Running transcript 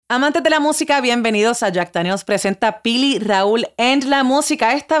Amantes de la música, bienvenidos a Jack Daniels presenta Pili, Raúl and la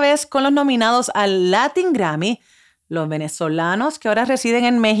música, esta vez con los nominados al Latin Grammy, los venezolanos que ahora residen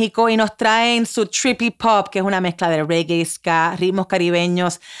en México y nos traen su trippy pop, que es una mezcla de reggae, ska, ritmos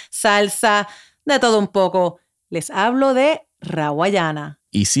caribeños, salsa, de todo un poco. Les hablo de Rawayana.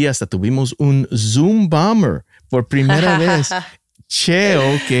 Y sí, hasta tuvimos un Zoom Bomber por primera vez. Cheo,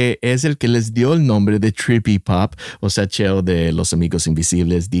 que es el que les dio el nombre de Trippy Pop, o sea, Cheo de Los Amigos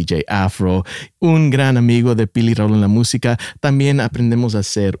Invisibles, DJ Afro, un gran amigo de Pili Raúl en la música. También aprendemos a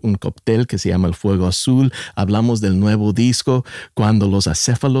hacer un cóctel que se llama el Fuego Azul. Hablamos del nuevo disco, Cuando los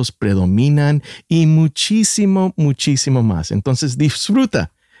acéfalos predominan y muchísimo, muchísimo más. Entonces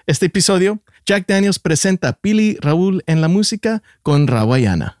disfruta este episodio. Jack Daniels presenta a Pili Raúl en la música con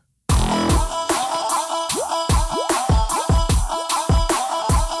Rawayana.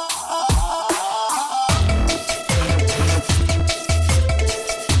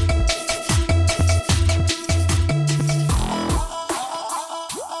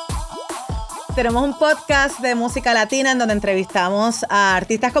 Tenemos un podcast de música latina en donde entrevistamos a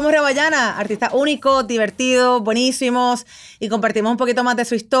artistas como Rawayana, artistas únicos, divertidos, buenísimos, y compartimos un poquito más de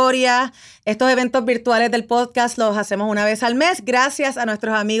su historia. Estos eventos virtuales del podcast los hacemos una vez al mes gracias a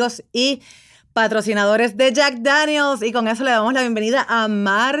nuestros amigos y patrocinadores de Jack Daniels, y con eso le damos la bienvenida a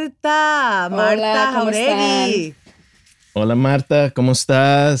Marta. Hola, ¿cómo Jauregui. Hola Marta, ¿cómo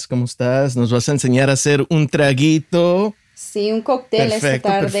estás? ¿Cómo estás? ¿Nos vas a enseñar a hacer un traguito? Sí, un cóctel esta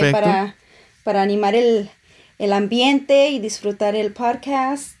tarde perfecto. para animar el ambiente y disfrutar el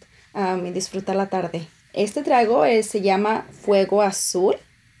podcast y disfrutar la tarde. Este trago se llama Fuego Azul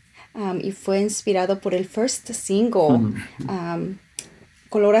y fue inspirado por el first single.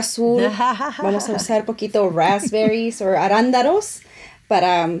 Color azul. Vamos a usar poquito raspberries o arándanos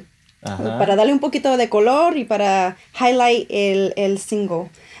para darle un poquito de color y para highlight el single.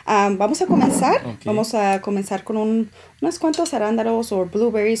 Vamos a comenzar. Okay. Vamos a comenzar con unos cuantos arándanos o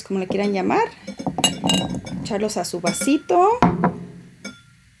blueberries, como le quieran llamar. Echarlos a su vasito.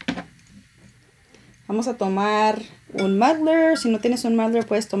 Vamos a tomar un muddler. Si no tienes un muddler,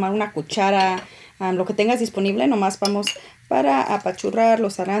 puedes tomar una cuchara. Lo que tengas disponible, nomás vamos para apachurrar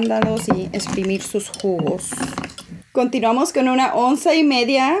los arándanos y exprimir sus jugos. Continuamos con una onza y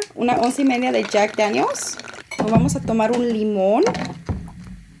media de Jack Daniels. Vamos a tomar un limón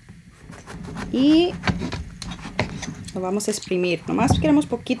y lo vamos a exprimir. Nomás queremos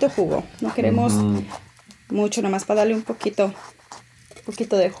poquito jugo, no queremos mucho, nomás para darle un poquito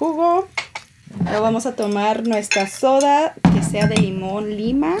de jugo. Ahora vamos a tomar nuestra soda que sea de limón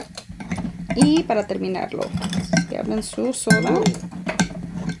lima y para terminarlo, que abran su soda.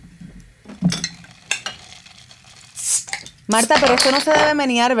 Marta, pero esto no se debe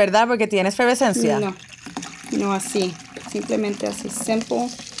menear, ¿verdad? Porque tiene efervescencia. No así, simplemente así, simple.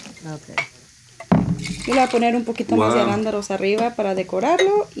 Okay. Y le voy a poner un poquito más de arándanos arriba para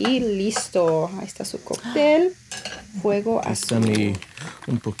decorarlo y listo. Ahí está su cóctel. Fuego azul.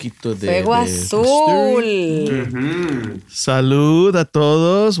 Un poquito de Fuego azul. Salud a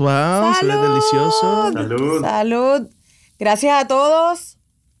todos. Wow, se ve delicioso. Salud. Gracias a todos.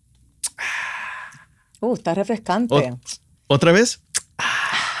 Está refrescante. ¿Otra vez?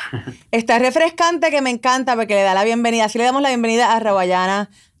 Está refrescante, que me encanta porque le da la bienvenida. Así le damos la bienvenida a Rawayana.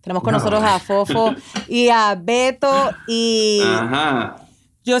 Tenemos con nosotros a Fofo y a Beto. Y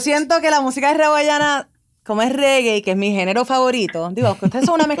yo siento que la música de Rawayana, como es reggae, que es mi género favorito, digo, que ustedes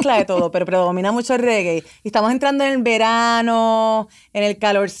son una mezcla de todo, pero predomina mucho el reggae. Y estamos entrando en el verano, en el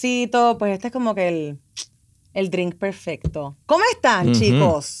calorcito, pues este es como que el drink perfecto. ¿Cómo están,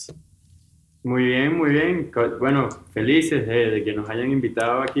 chicos? Muy bien, muy bien. Bueno, felices de que nos hayan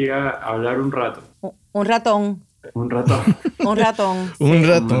invitado aquí a hablar un rato. Un ratón. Un ratón. Un ratón. Un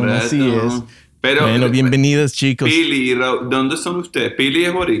ratón, así es. Pero, bueno, bienvenidos, chicos. Pili y Raúl, ¿dónde son ustedes? Pili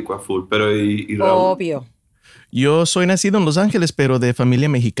es boricua full, pero ¿y Raúl? Obvio. Yo soy nacido en Los Ángeles, pero de familia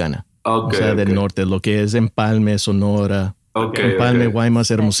mexicana. Del norte, lo que es Empalme, Sonora. Empalme, Guaymas,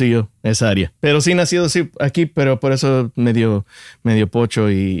 Hermosillo, esa área. Pero sí, nacido aquí, pero por eso medio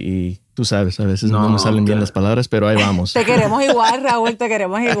pocho y tú sabes, a veces no me salen bien las palabras, pero ahí vamos. Te queremos igual, Raúl, te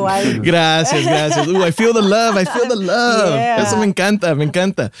queremos igual. Gracias. I feel the love. Yeah. Eso me encanta.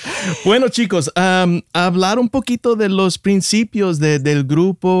 Bueno, chicos, hablar un poquito de los principios del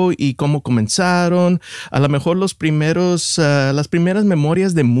grupo y cómo comenzaron. A lo mejor las primeras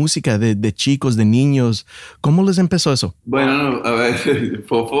memorias de música de chicos, de niños. ¿Cómo les empezó eso? Bueno, a ver,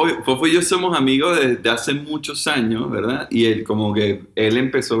 Fofo y yo somos amigos desde hace muchos años, ¿verdad? Y él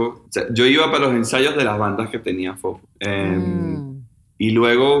empezó... O sea, yo iba para los ensayos de las bandas que tenía Fofo. Y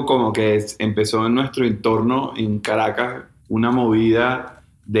luego como que empezó en nuestro entorno en Caracas una movida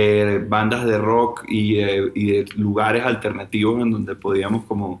de bandas de rock y de lugares alternativos en donde podíamos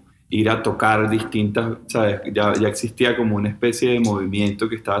como ir a tocar distintas, ¿sabes? Ya existía como una especie de movimiento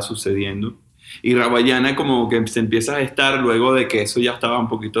que estaba sucediendo. Y Rawayana como que se empieza a gestar luego de que eso ya estaba un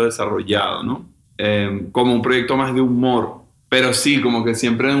poquito desarrollado, ¿no? Como un proyecto más de humor. Pero sí, como que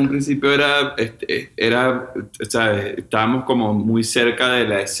siempre en un principio ¿sabes? Estábamos como muy cerca de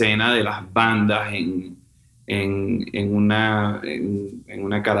la escena de las bandas en una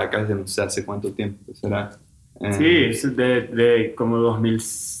Caracas de no sé hace cuánto tiempo será. Sí, es de como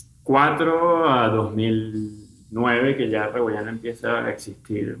 2004 a 2009 que ya Rawayana empieza a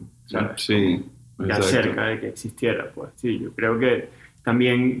existir, ¿sabes? Sí, ya exacto. cerca de que existiera, pues sí, yo creo que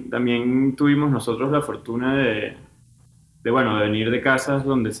también tuvimos nosotros la fortuna de venir de casas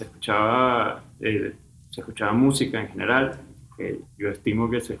donde se escuchaba música en general. Yo estimo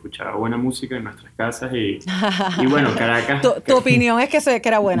que se escuchaba buena música en nuestras casas y bueno, Caracas... Tu opinión es que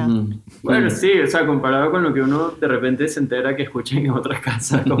era buena. Bueno, sí, o sea, comparado con lo que uno de repente se entera que escuchan en otras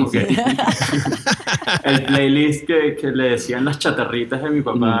casas, como que el playlist que le decían las chatarritas de mi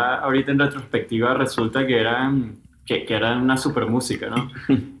papá, ahorita en retrospectiva resulta que eran una super música, ¿no?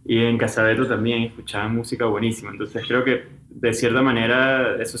 Y en Casabeto también escuchaban música buenísima, entonces creo que de cierta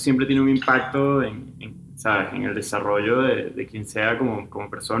manera eso siempre tiene un impacto ¿sabes? En el desarrollo de quien sea como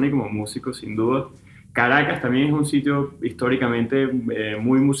persona y como músico, sin duda. Caracas también es un sitio históricamente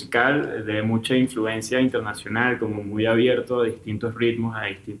muy musical, de mucha influencia internacional, como muy abierto a distintos ritmos, a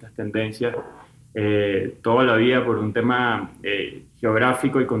distintas tendencias. Toda la vida, por un tema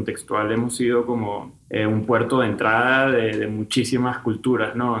geográfico y contextual, hemos sido como un puerto de entrada de muchísimas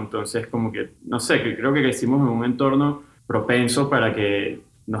culturas, ¿no? Entonces, como que, no sé, que creo que crecimos en un entorno propenso para que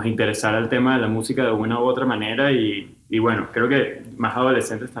nos interesara el tema de la música de una u otra manera y bueno, creo que más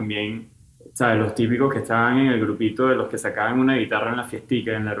adolescentes también, ¿sabes? Los típicos que estaban en el grupito de los que sacaban una guitarra en la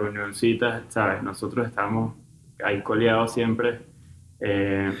fiestica, en la reunioncita, ¿sabes? Nosotros estábamos ahí coleados siempre.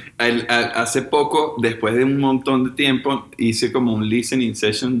 Hace poco, después de un montón de tiempo, hice como un listening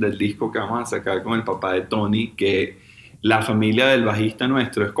session del disco que vamos a sacar con el papá de Tony, que la familia del bajista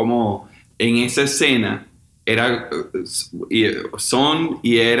nuestro es como en esa escena eran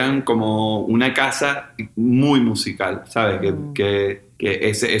como una casa muy musical, ¿sabes? Que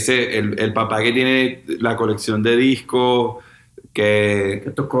el papá que tiene la colección de discos,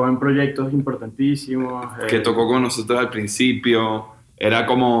 que tocó en proyectos importantísimos, que tocó con nosotros al principio, era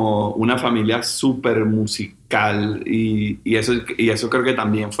como una familia súper musical y eso creo que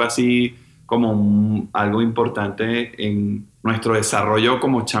también fue así como algo importante en nuestro desarrollo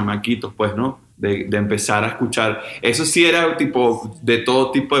como chamaquitos, pues, ¿no? De empezar a escuchar. Eso sí era tipo de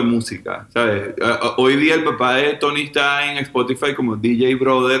todo tipo de música, ¿sabes? Hoy día el papá de Tony está en Spotify como DJ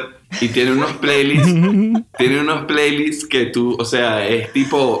Brother y tiene unos playlists que tú, o sea, es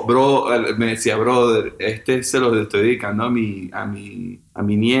tipo, me decía, brother, se lo estoy dedicando a mi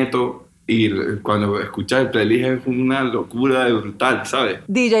nieto. Y cuando escuchas el playlist es una locura de brutal, ¿sabes?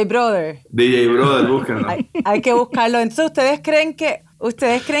 DJ Brother, búsquenlo. Hay que buscarlo. Entonces, ¿ustedes creen que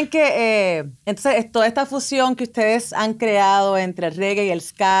entonces toda esta fusión que ustedes han creado entre el reggae y el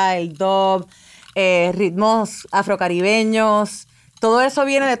ska, el dub, ritmos afrocaribeños, todo eso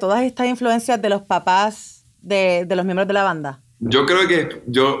viene de todas estas influencias de los papás de los miembros de la banda? Yo creo que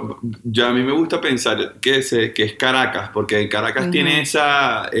a mí me gusta pensar que es Caracas, porque Caracas tiene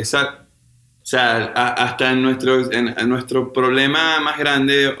esa o sea, hasta en nuestro problema más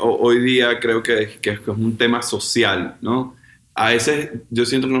grande hoy día creo que es un tema social, ¿no? A veces yo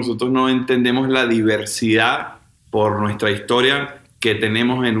siento que nosotros no entendemos la diversidad por nuestra historia que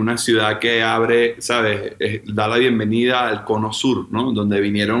tenemos en una ciudad que abre, ¿sabes? Da la bienvenida al Cono Sur, ¿no? Donde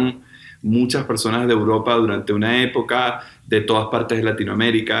vinieron muchas personas de Europa durante una época, de todas partes de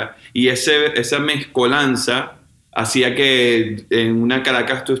Latinoamérica, y esa mezcolanza hacía que en una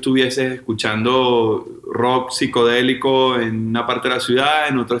Caracas tú estuvieses escuchando rock psicodélico en una parte de la ciudad,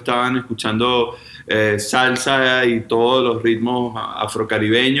 en otra estaban escuchando salsa y todos los ritmos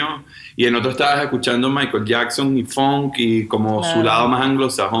afrocaribeños, y en otro estabas escuchando Michael Jackson y funk y como su lado más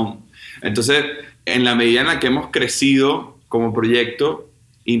anglosajón. Entonces, en la medida en la que hemos crecido como proyecto,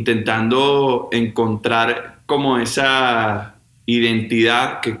 intentando encontrar como esa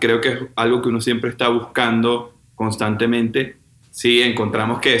identidad, que creo que es algo que uno siempre está buscando constantemente, sí,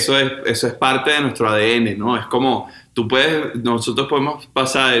 encontramos que eso es parte de nuestro ADN, ¿no? Es como, nosotros podemos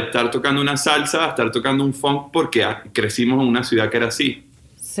pasar de estar tocando una salsa a estar tocando un funk porque crecimos en una ciudad que era así.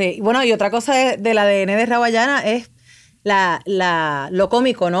 Sí, bueno, y otra cosa del ADN de Rawayana es lo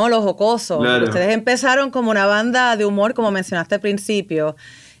cómico, ¿no? Lo jocoso. Claro. Ustedes empezaron como una banda de humor, como mencionaste al principio,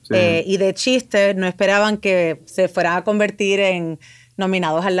 y de chistes. No esperaban que se fueran a convertir en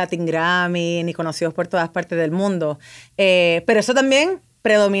nominados al Latin Grammy, ni conocidos por todas partes del mundo. Pero eso también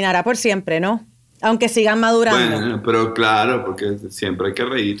predominará por siempre, ¿no? Aunque sigan madurando. Bueno, pero claro, porque siempre hay que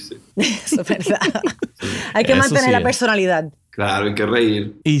reírse. Eso es verdad. Hay que Eso mantener sí la es. personalidad. Claro, hay que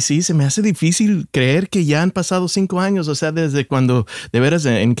reír. Y sí, se me hace difícil creer que ya han pasado 5 años, o sea, desde cuando, de veras,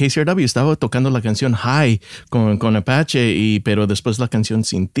 en KCRW estaba tocando la canción High con Apache, pero después la canción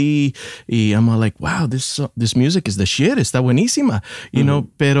Sin Ti, y I'm all like, wow, this music is the shit, está buenísima, you know,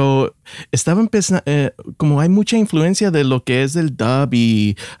 pero estaba empezando, como hay mucha influencia de lo que es el dub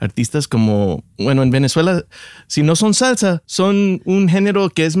y artistas como, bueno, en Venezuela, si no son salsa, son un género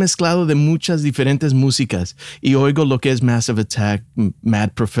que es mezclado de muchas diferentes músicas, y oigo lo que es Massive Attack,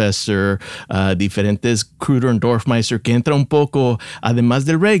 Mad Professor, diferentes Kruder and Dorfmeister, que entra un poco, además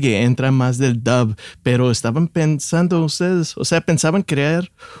del reggae, entra más del dub, pero estaban pensando ustedes, o sea, pensaban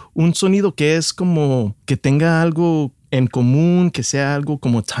crear un sonido que es como, que tenga algo en común, que sea algo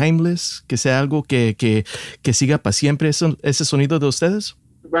como timeless, que sea algo que siga para siempre, ese sonido de ustedes.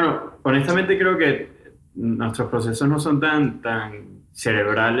 Bueno, honestamente creo que nuestros procesos no son tan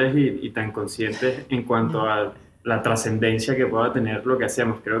cerebrales y tan conscientes en cuanto a la trascendencia que pueda tener lo que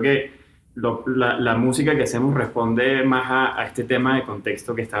hacemos. Creo que la música que hacemos responde más a este tema de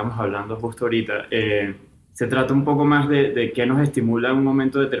contexto que estábamos hablando justo ahorita. Se trata un poco más de qué nos estimula en un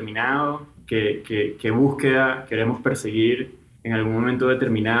momento determinado, qué búsqueda queremos perseguir en algún momento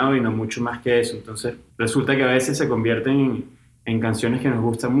determinado y no mucho más que eso. Entonces resulta que a veces se convierten en canciones que nos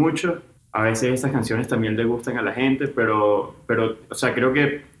gustan mucho, a veces esas canciones también le gustan a la gente, pero o sea, creo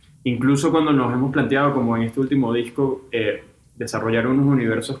que incluso cuando nos hemos planteado, como en este último disco, desarrollar unos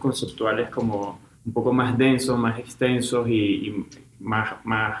universos conceptuales como un poco más densos, más extensos y más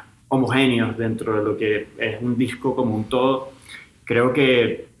homogéneos dentro de lo que es un disco como un todo, creo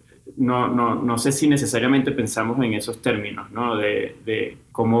que no sé si necesariamente pensamos en esos términos, ¿no? De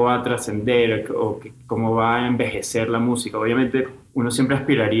cómo va a trascender o cómo va a envejecer la música. Obviamente uno siempre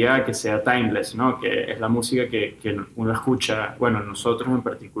aspiraría a que sea timeless, ¿no? Que es la música que uno escucha, bueno, nosotros en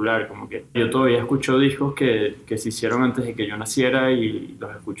particular, como que yo todavía escucho discos que se hicieron antes de que yo naciera y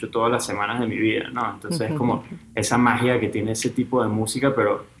los escucho todas las semanas de mi vida, ¿no? Entonces es como esa magia que tiene ese tipo de música,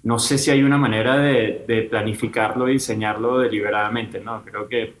 pero no sé si hay una manera de planificarlo y diseñarlo deliberadamente, ¿no? Creo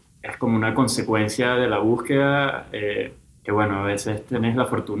que es como una consecuencia de la búsqueda, que bueno, a veces tenés la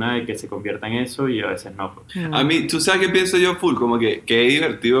fortuna de que se convierta en eso y a veces no. A mí, ¿tú sabes qué pienso yo full? Como que qué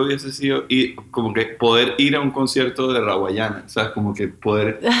divertido hubiese sido como que poder ir a un concierto de Rawayana, ¿sabes? Como que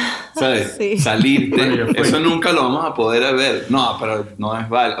poder, ¿sabes? Sí. Salirte. Bueno, eso nunca lo vamos a poder ver. No, pero no es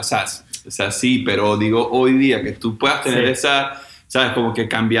válido. O sea, sí, pero digo, hoy día que tú puedas tener esa, ¿sabes? Como que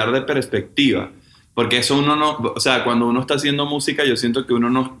cambiar de perspectiva. Porque eso uno no, o sea, cuando uno está haciendo música, yo siento que uno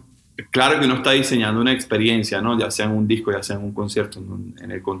no, claro que uno está diseñando una experiencia, ¿no? Ya sea en un disco, ya sea en un concierto,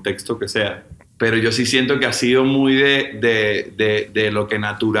 en el contexto que sea. Pero yo sí siento que ha sido muy de lo que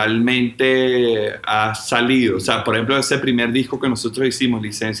naturalmente ha salido. O sea, por ejemplo, ese primer disco que nosotros hicimos,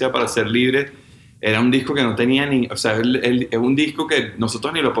 Licencia para Ser Libre, era un disco que no tenía ni... O sea, es un disco que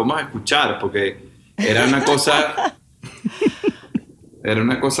nosotros ni lo podemos escuchar porque era una cosa... Era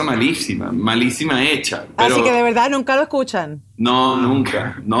una cosa malísima hecha. Pero así que de verdad nunca lo escuchan. no,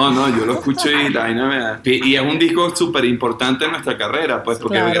 nunca. No, yo lo escucho y la vaina me da... Y es un disco súper importante en nuestra carrera, pues,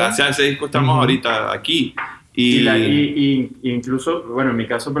 porque claro, gracias a ese disco estamos ahorita aquí. Y incluso, bueno, en mi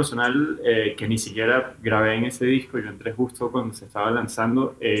caso personal, que ni siquiera grabé en ese disco, yo entré justo cuando se estaba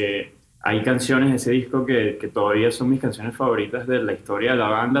lanzando, hay canciones de ese disco que todavía son mis canciones favoritas de la historia de la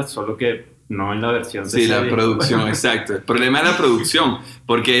banda, solo que no en la versión de Sí, ese la disco. producción, exacto. El problema es la producción,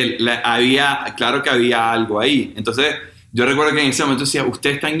 porque claro que había algo ahí. Entonces, yo recuerdo que en ese momento decía,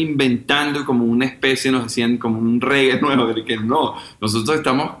 ustedes están inventando como una especie, nos decían como un reggae nuevo, que no, nosotros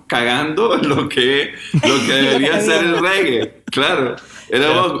estamos cagando lo que debería ser el reggae. Claro,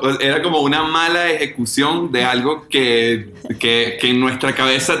 era como una mala ejecución de algo que en nuestra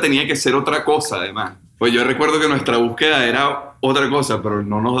cabeza tenía que ser otra cosa, además. Pues yo recuerdo que nuestra búsqueda era otra cosa, pero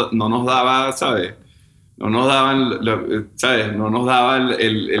no nos daba, ¿sabes? No nos daban, ¿sabes? No nos daban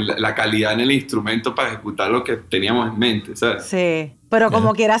la calidad en el instrumento para ejecutar lo que teníamos en mente, ¿sabes? Sí, pero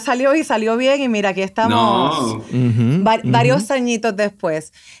como quiera salió y salió bien y mira, aquí estamos varios añitos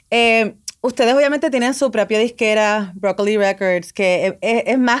después. Ustedes obviamente tienen su propia disquera, Broccoli Records, que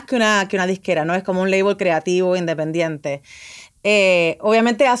es más que una disquera, ¿no? Es como un label creativo, independiente.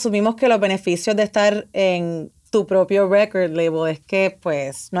 Obviamente asumimos que los beneficios de estar en tu propio record label es que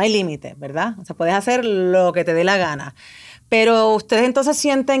pues no hay límite, ¿verdad? O sea, puedes hacer lo que te dé la gana. Pero ¿ustedes entonces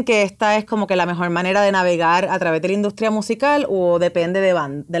sienten que esta es como que la mejor manera de navegar a través de la industria musical o depende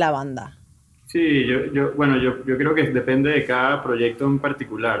de la banda? Sí, yo creo que depende de cada proyecto en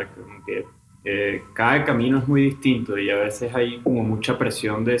particular, como que cada camino es muy distinto y a veces hay como mucha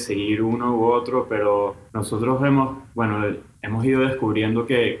presión de seguir uno u otro, pero nosotros hemos ido descubriendo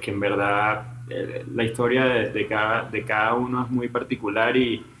que en verdad la historia de cada uno es muy particular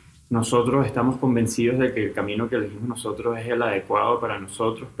y nosotros estamos convencidos de que el camino que elegimos nosotros es el adecuado para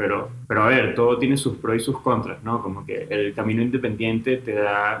nosotros, pero a ver, todo tiene sus pros y sus contras, ¿no? Como que el camino independiente te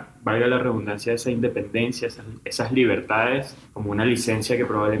da, valga la redundancia, esa independencia, esas libertades, como una licencia que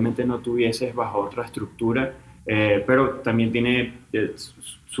probablemente no tuvieses bajo otra estructura, pero también tiene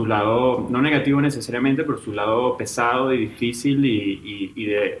su lado, no negativo necesariamente, pero su lado pesado y difícil y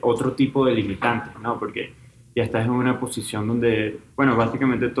de otro tipo de limitantes, ¿no? Porque ya estás en una posición donde, bueno,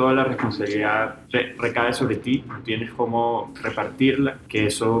 básicamente toda la responsabilidad recae sobre ti, no tienes cómo repartirla, que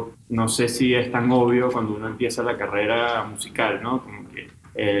eso no sé si es tan obvio cuando uno empieza la carrera musical, ¿no? Como que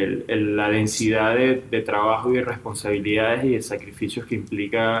la densidad de trabajo y responsabilidades y de sacrificios que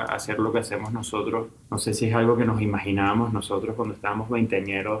implica hacer lo que hacemos nosotros, no sé si es algo que nos imaginábamos nosotros cuando estábamos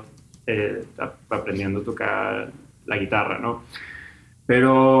veinteañeros aprendiendo a tocar la guitarra, ¿no?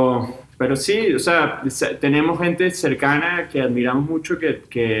 Pero sí, o sea, tenemos gente cercana que admiramos mucho,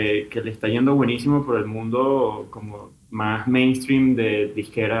 que le está yendo buenísimo por el mundo como más mainstream de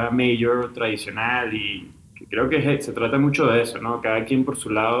disquera major tradicional y creo que se trata mucho de eso, ¿no? Cada quien por su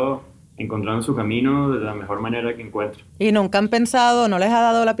lado encontrando su camino de la mejor manera que encuentre. ¿Y nunca han pensado, no les ha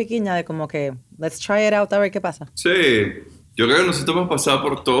dado la piquiña de como que, let's try it out a ver qué pasa? Sí, yo creo que nosotros hemos pasado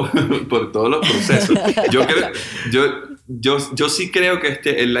por todos los procesos. Yo sí creo que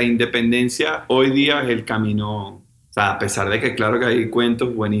la independencia hoy día es el camino, o sea, a pesar de que claro que hay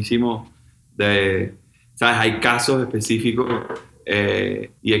cuentos buenísimos ¿sabes? Hay casos específicos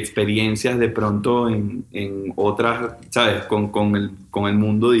y experiencias de pronto en otras, ¿sabes? Con el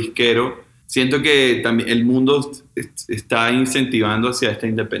mundo disquero. Siento que también el mundo está incentivando hacia esta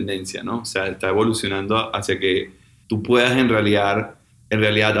independencia, ¿no? O sea, está evolucionando hacia que tú puedas en realidad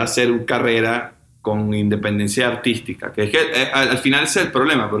hacer una carrera con independencia artística, que es que al final ese es el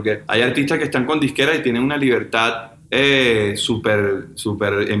problema, porque hay artistas que están con disqueras y tienen una libertad súper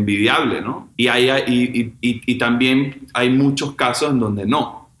envidiable, ¿no? Y también hay muchos casos en donde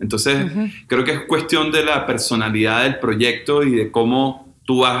no. Entonces, creo que es cuestión de la personalidad del proyecto y de cómo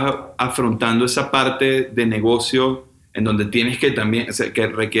tú vas afrontando esa parte de negocio en donde tienes que también, o sea, que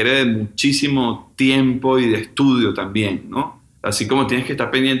requiere de muchísimo tiempo y de estudio también, ¿no? Así como tienes que estar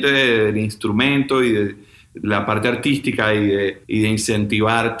pendiente del instrumento y de la parte artística y de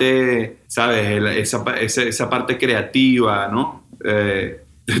incentivarte, ¿sabes? Esa parte creativa, ¿no?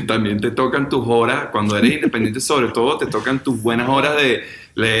 También te tocan tus horas, cuando eres independiente sobre todo, te tocan tus buenas horas de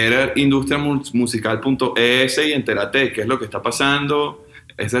leer industriamusical.es y enterarte de qué es lo que está pasando.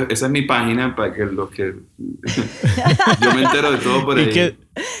 Esa es mi página para que los que... Yo me entero de todo por ahí.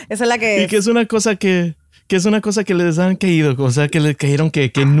 Esa es la que... Y que es una cosa que es una cosa que les han caído, o sea, que les cayeron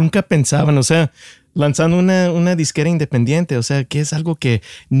que nunca pensaban, o sea, lanzando una disquera independiente, o sea, que es algo que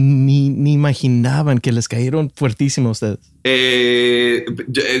ni imaginaban, que les cayeron fuertísimo a ustedes.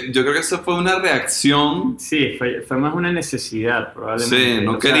 Yo creo que eso fue una reacción. Sí, fue más una necesidad, probablemente. Sí,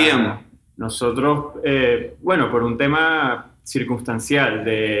 no queríamos. Nosotros, por un tema circunstancial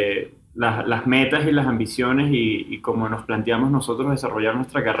de las metas y las ambiciones y cómo nos planteamos nosotros desarrollar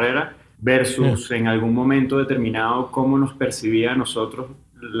nuestra carrera versus en algún momento determinado cómo nos percibía a nosotros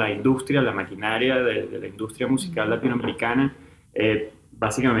la industria, la maquinaria de la industria musical latinoamericana,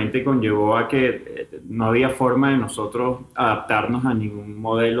 básicamente conllevó a que no había forma de nosotros adaptarnos a ningún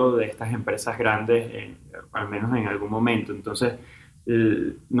modelo de estas empresas grandes, al menos en algún momento. Entonces,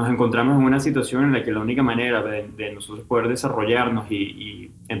 nos encontramos en una situación en la que la única manera de nosotros poder desarrollarnos y,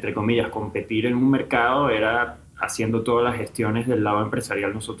 entre comillas, competir en un mercado era haciendo todas las gestiones del lado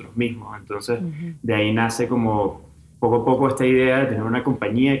empresarial nosotros mismos. Entonces, de ahí nace como poco a poco esta idea de tener una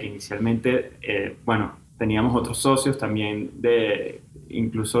compañía que inicialmente, teníamos otros socios también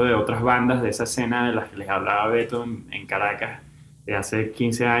incluso de otras bandas de esa escena de las que les hablaba Beto en Caracas de hace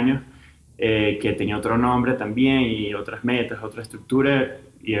 15 años, que tenía otro nombre también y otras metas, otra estructura,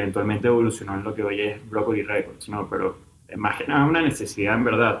 y eventualmente evolucionó en lo que hoy es Broccoli Records, ¿no? Pero más que nada una necesidad en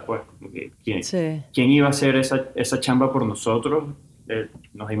verdad, pues, como que ¿quién iba a hacer esa chamba por nosotros?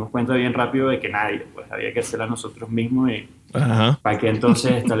 Nos dimos cuenta bien rápido de que nadie, pues había que hacerla nosotros mismos y para que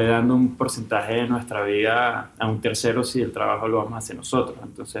entonces estarle dando un porcentaje de nuestra vida a un tercero si el trabajo lo vamos a hacer nosotros.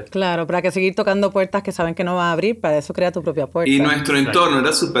 Entonces, claro, para que seguir tocando puertas que saben que no va a abrir, para eso crea tu propia puerta. Y nuestro entorno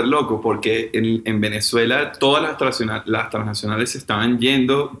era súper loco porque en Venezuela todas las transnacionales se estaban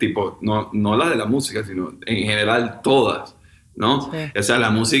yendo, tipo, no las de la música, sino en general todas. ¿no? Sí. O sea, la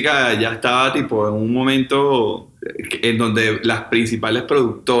música ya estaba tipo en un momento en donde las principales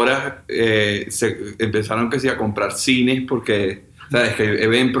productoras se empezaron que sí, a comprar cines porque, ¿sabes? Que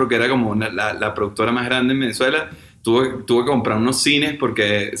Evenpro, que era como la productora más grande en Venezuela, tuvo que comprar unos cines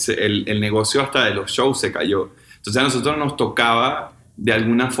porque el negocio hasta de los shows se cayó. Entonces a nosotros nos tocaba de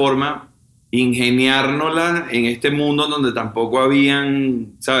alguna forma ingeniárnosla en este mundo donde tampoco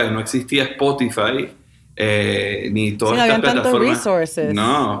habían, ¿sabes? No existía Spotify, ni todas no estas habían tantos plataformas. resources.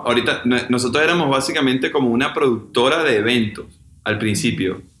 No, ahorita nosotros éramos básicamente como una productora de eventos al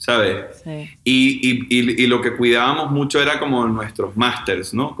principio, ¿sabes? Sí. Y lo que cuidábamos mucho era como nuestros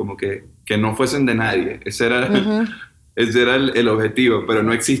masters, ¿no? Como que no fuesen de nadie. Ese era... Ese era el objetivo, pero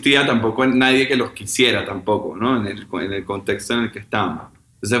no existía tampoco nadie que los quisiera tampoco, ¿no? En el contexto en el que estamos.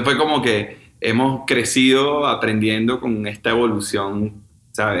 Entonces fue como que hemos crecido aprendiendo con esta evolución,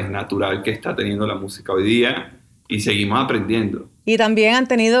 ¿sabes? Natural que está teniendo la música hoy día y seguimos aprendiendo. Y también han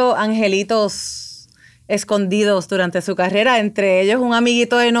tenido angelitos escondidos durante su carrera, entre ellos un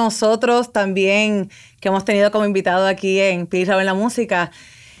amiguito de nosotros también que hemos tenido como invitado aquí en Pili y Raúl en la música.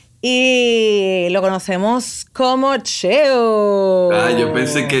 Y lo conocemos como Cheo. Yo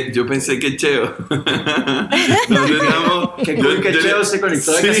pensé que Cheo. Qué cool que Cheo se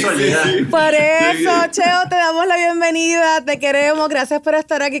conectó de casualidad. Sí. Por eso, Cheo, te damos la bienvenida, te queremos, gracias por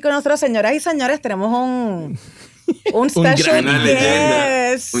estar aquí con nosotros. Señoras y señores, tenemos un special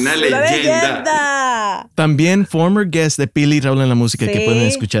guest. Una leyenda. También former guest de Pili y Raúl en la música, Sí. que pueden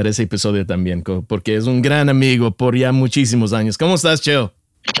escuchar ese episodio también, porque es un gran amigo por ya muchísimos años. ¿Cómo estás, Cheo?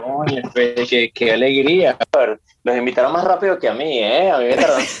 Oye, qué alegría. Los invitaron más rápido que a mí, ¿eh? A mí me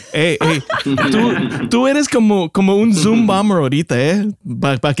tardaron. Tú eres como un Zoom bomber ahorita, ¿eh?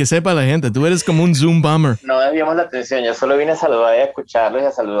 Para que sepa la gente, tú eres como un Zoom bomber. No desviamos la atención, yo solo vine a saludar y a escucharlos y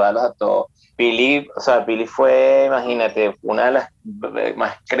a saludarlos a todos. Pili fue, imagínate, una de las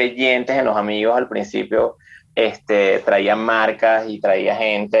más creyentes en los amigos al principio. Traía marcas y traía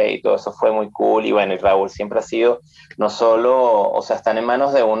gente y todo eso fue muy cool. Y bueno, y Raúl siempre ha sido, no solo, o sea, están en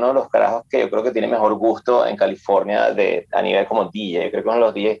manos de uno de los carajos que yo creo que tiene mejor gusto en California a nivel como DJ. Yo creo que uno de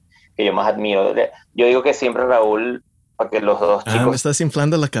los DJs que yo más admiro. Yo digo que siempre Raúl, para que los dos chicos... me estás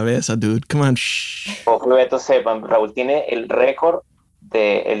inflando la cabeza, dude. Come on. Poco y Beto sepan, Raúl tiene el récord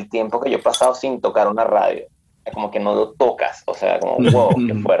del tiempo que yo he pasado sin tocar una radio. Como que no lo tocas, o sea, como wow,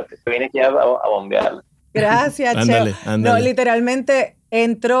 qué fuerte. Yo vine aquí a bombearlo. Gracias, Ándale, Cheo. ándale. No, literalmente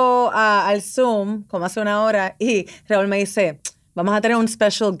entró al Zoom como hace una hora y Raúl me dice, vamos a tener un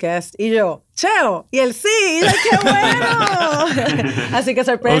special guest. Y yo, Cheo. Y él, sí. Y yo, ¡qué bueno! Así que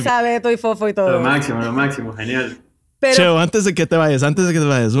sorpresa, okay. Beto y Fofo y todo. Lo máximo, genial. Pero, Cheo, antes de que te vayas,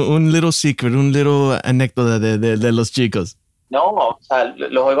 un little secret, un little anécdota de los chicos. No, o sea,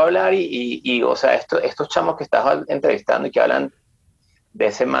 los oigo hablar y o sea, estos chamos que estás entrevistando y que hablan de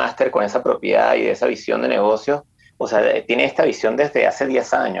ese máster con esa propiedad y de esa visión de negocio, o sea, tiene esta visión desde hace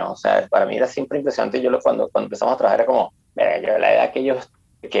 10 años, o sea, para mí era siempre impresionante. Cuando empezamos a trabajar era como, mira, yo la edad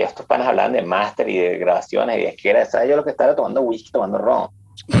que estos panas hablaban de máster y de grabaciones y de que era, ¿sabes? Yo lo que estaba tomando whisky, tomando ron.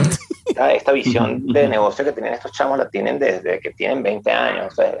 Esta visión de negocio que tienen estos chamos la tienen desde que tienen 20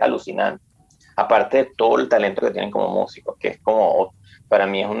 años, o sea, es alucinante. Aparte de todo el talento que tienen como músicos, que es como, para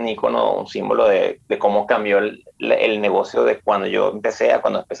mí es un ícono, un símbolo de cómo cambió el negocio de cuando yo empecé a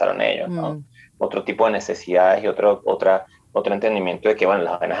cuando empezaron ellos, ¿no? Otro tipo de necesidades y otro entendimiento de que, bueno,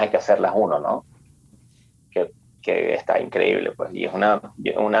 las vainas hay que hacerlas uno, ¿no? Que está increíble, pues. Y es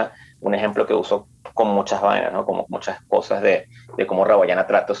un ejemplo que uso con muchas vainas, ¿no? Como muchas cosas de cómo Rawayana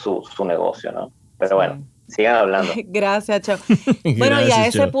trata su negocio, ¿no? Pero bueno. Sigan hablando. Gracias, Cheo. Bueno, gracias, y a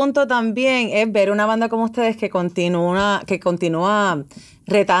ese Cheo. Punto también es ver una banda como ustedes que continúa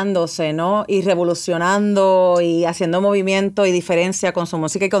retándose, ¿no? Y revolucionando y haciendo movimiento y diferencia con su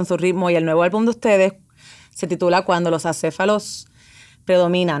música y con su ritmo. Y el nuevo álbum de ustedes se titula Cuando los acéfalos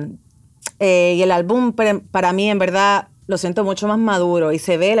predominan. Y el álbum para mí, en verdad, lo siento mucho más maduro y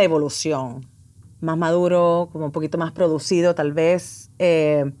se ve la evolución. Más maduro, como un poquito más producido, tal vez.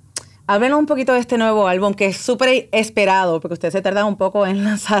 Háblenos un poquito de este nuevo álbum, que es súper esperado, porque ustedes se tardan un poco en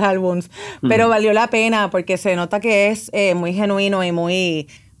lanzar álbums, pero valió la pena porque se nota que es muy genuino y muy...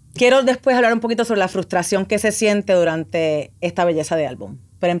 Quiero después hablar un poquito sobre la frustración que se siente durante esta belleza de álbum.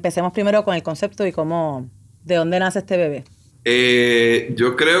 Pero empecemos primero con el concepto y de dónde nace este bebé.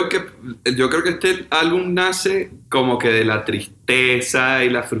 Yo creo que este álbum nace como que de la tristeza y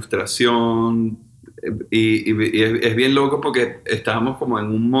la frustración. Y es bien loco porque estábamos como en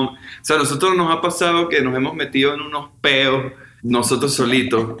un momento, o sea, nosotros nos ha pasado que nos hemos metido en unos peos nosotros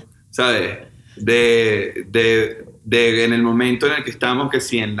solitos, ¿sabes? En el momento en el que estamos, que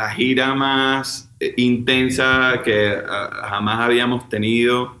si en la gira más intensa que jamás habíamos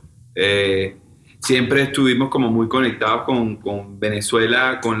tenido. Siempre estuvimos como muy conectados con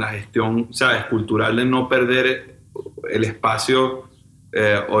Venezuela, con la gestión, ¿sabes?, cultural de no perder el espacio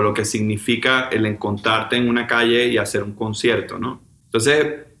o lo que significa el encontrarte en una calle y hacer un concierto, ¿no? Entonces,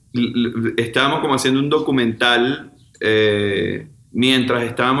 estábamos como haciendo un documental mientras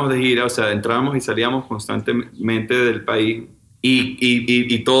estábamos de gira, o sea, entrábamos y salíamos constantemente del país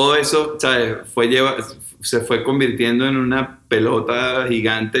y todo eso, ¿sabes?, se fue convirtiendo en una pelota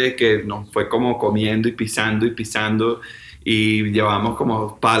gigante que nos fue como comiendo y pisando y llevamos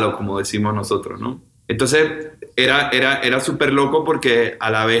como palos, como decimos nosotros, ¿no? Entonces era súper loco porque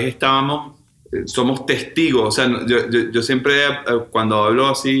a la vez somos testigos. O sea, yo siempre cuando hablo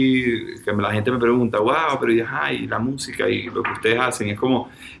así, que la gente me pregunta, wow, pero y la música y lo que ustedes hacen,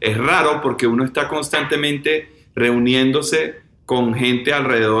 es raro porque uno está constantemente reuniéndose con gente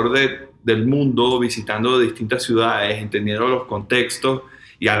alrededor del mundo, visitando distintas ciudades, entendiendo los contextos,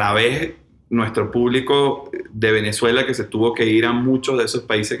 y a la vez nuestro público de Venezuela, que se tuvo que ir a muchos de esos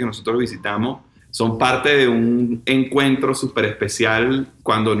países que nosotros visitamos, son parte de un encuentro súper especial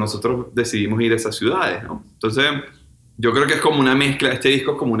cuando nosotros decidimos ir a esas ciudades, ¿no? Entonces, yo creo que es como una mezcla, este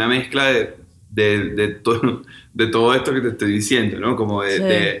disco es como una mezcla de todo esto que te estoy diciendo, ¿no? Como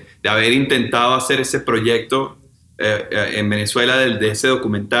de haber intentado hacer ese proyecto en Venezuela, de ese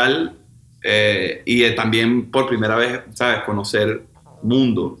documental, y de también por primera vez, ¿sabes?, conocer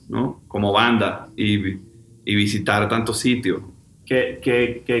mundo, ¿no?, como banda y visitar tantos sitios.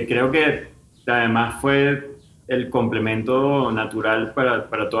 Que creo que además fue el complemento natural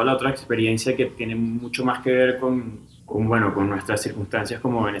para toda la otra experiencia que tiene mucho más que ver con nuestras circunstancias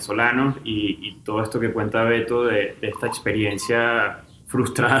como venezolanos y todo esto que cuenta Beto de esta experiencia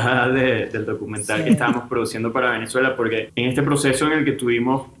frustrada del documental que estábamos produciendo para Venezuela, porque en este proceso en el que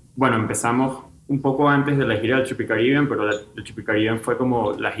empezamos un poco antes de la gira del Trippy Caribbean, pero el Trippy Caribbean fue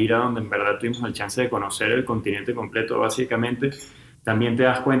como la gira donde en verdad tuvimos el chance de conocer el continente completo, básicamente. También te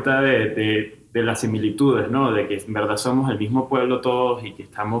das cuenta de las similitudes, ¿no? De que en verdad somos el mismo pueblo todos y que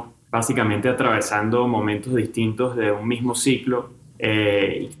estamos básicamente atravesando momentos distintos de un mismo ciclo.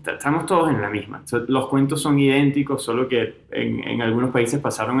 Y estamos todos en la misma. Los cuentos son idénticos, solo que en algunos países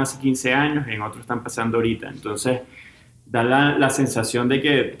pasaron hace 15 años y en otros están pasando ahorita. Entonces, da la sensación de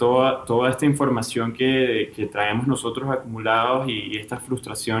que toda esta información que traemos nosotros acumulados y estas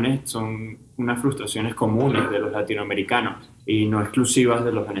frustraciones son unas frustraciones comunes de los latinoamericanos y no exclusivas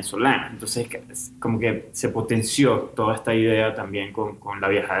de los venezolanos. Entonces, como que se potenció toda esta idea también con la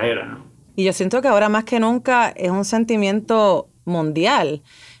viajadera, ¿no? Y yo siento que ahora más que nunca es un sentimiento mundial.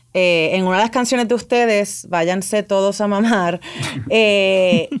 En una de las canciones de ustedes, Váyanse Todos a Mamar,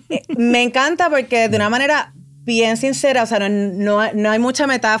 me encanta porque de una manera bien sincera, o sea, no hay mucha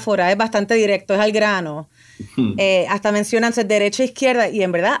metáfora, es bastante directo, es al grano. Hasta mencionan ser derecha e izquierda, y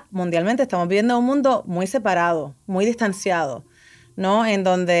en verdad, mundialmente estamos viviendo un mundo muy separado, muy distanciado, ¿no? En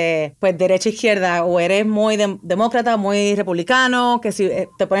donde, pues, derecha e izquierda, o eres muy demócrata, muy republicano, que si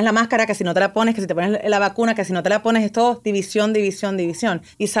te pones la máscara, que si no te la pones, que si te pones la vacuna, que si no te la pones, es todo división, división, división.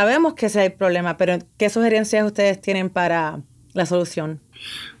 Y sabemos que ese es el problema, pero ¿qué sugerencias ustedes tienen para la solución?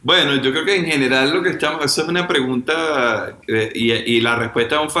 Bueno, yo creo que en general eso es una pregunta y la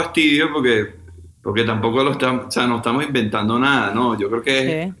respuesta es un fastidio porque tampoco no estamos inventando nada, ¿no? Yo creo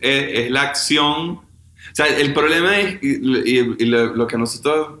que es la acción. O sea, el problema es, y lo que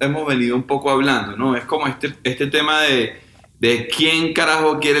nosotros hemos venido un poco hablando, ¿no? Es como este tema de quién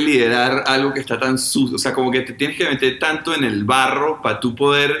carajo quiere liderar algo que está tan sucio. O sea, como que te tienes que meter tanto en el barro para tú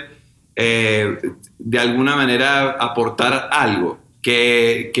poder, de alguna manera, aportar algo.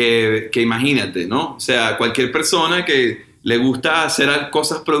 Que imagínate, ¿no? O sea, cualquier persona que le gusta hacer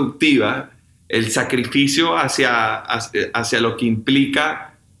cosas productivas, el sacrificio hacia lo que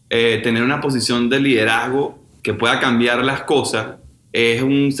implica tener una posición de liderazgo que pueda cambiar las cosas, es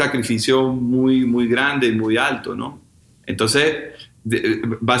un sacrificio muy, muy grande y muy alto, ¿no? Entonces,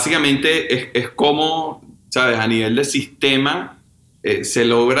 básicamente es como, ¿sabes?, a nivel de sistema se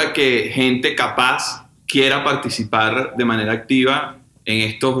logra que gente capaz quiera participar de manera activa en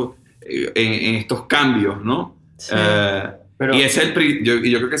estos cambios, ¿no? Sí. Y yo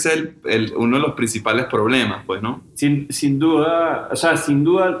creo que ese es uno de los principales problemas, pues, ¿no? Sin duda, o sea, sin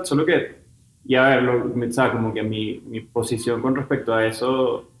duda, solo que, y a ver, o sea, como que mi posición con respecto a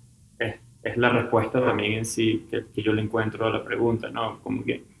eso es la respuesta también en sí que yo le encuentro a la pregunta, ¿no? Como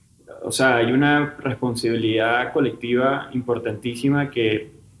que, o sea, hay una responsabilidad colectiva importantísima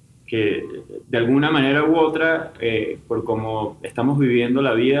que de alguna manera u otra, por cómo estamos viviendo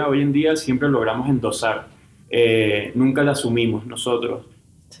la vida hoy en día, siempre logramos endosar. Nunca la asumimos nosotros.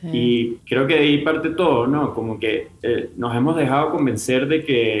 Sí. Y creo que de ahí parte todo, ¿no? Como que nos hemos dejado convencer de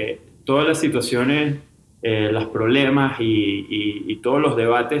que todas las situaciones, los problemas y todos los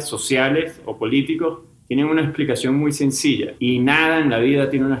debates sociales o políticos tienen una explicación muy sencilla. Y nada en la vida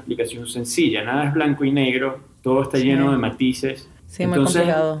tiene una explicación sencilla. Nada es blanco y negro, todo está lleno de matices. Sí, entonces,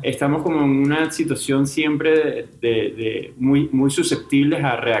 muy complicado. Estamos como en una situación siempre muy susceptibles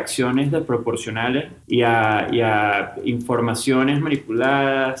a reacciones desproporcionales y a informaciones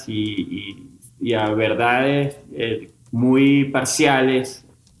manipuladas y a verdades muy parciales.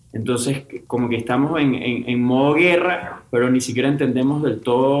 Entonces, como que estamos en modo guerra, pero ni siquiera entendemos del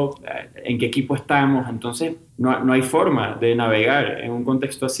todo en qué equipo estamos. Entonces, no hay forma de navegar en un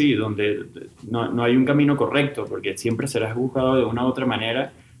contexto así, donde no hay un camino correcto, porque siempre serás juzgado de una u otra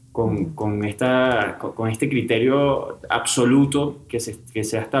manera con este criterio absoluto que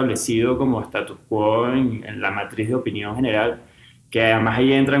se ha establecido como status quo en la matriz de opinión general, que además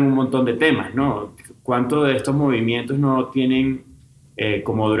ahí entran un montón de temas, ¿no? ¿Cuántos de estos movimientos no tienen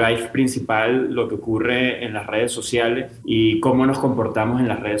como drive principal lo que ocurre en las redes sociales y cómo nos comportamos en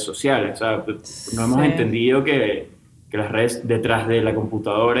las redes sociales? O sea, no hemos entendido que las redes, detrás de la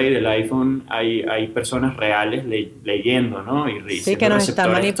computadora y del iPhone hay personas reales leyendo, ¿no? Sí, que nos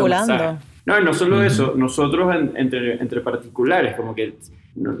están manipulando. No solo eso, nosotros entre particulares, como que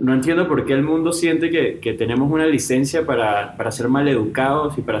no entiendo por qué el mundo siente que tenemos una licencia para ser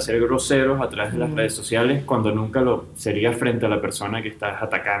maleducados y para ser groseros a través de las redes sociales, cuando nunca lo sería frente a la persona que estás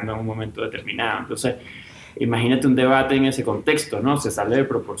atacando en un momento determinado. Entonces, imagínate un debate en ese contexto, ¿no? Se sale de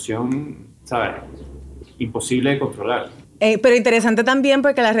proporción, ¿sabes? Imposible de controlar. Pero interesante también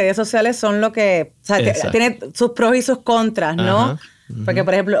porque las redes sociales son lo que... O sea, tiene sus pros y sus contras, ¿no? Ajá. Porque,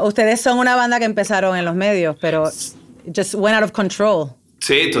 por ejemplo, ustedes son una banda que empezaron en los medios, pero just went out of control.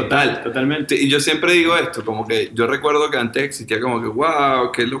 Sí, totalmente. Y yo siempre digo esto, como que yo recuerdo que antes existía como que,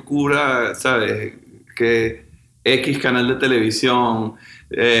 wow, qué locura, ¿sabes? Que X canal de televisión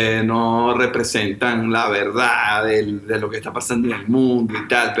no representan la verdad de lo que está pasando en el mundo y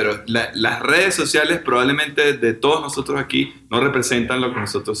tal, pero las redes sociales probablemente de todos nosotros aquí no representan lo que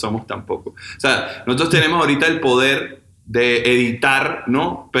nosotros somos tampoco. O sea, nosotros tenemos ahorita el poder de editar,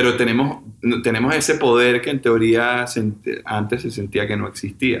 ¿no? Pero tenemos ese poder que en teoría antes se sentía que no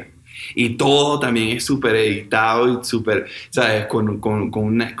existía. Y todo también es súper editado y súper, ¿sabes?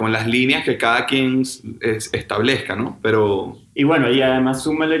 Con las líneas que cada quien establezca, ¿no? Pero... Y bueno, y además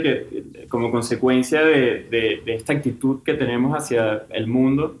súmale que como consecuencia de esta actitud que tenemos hacia el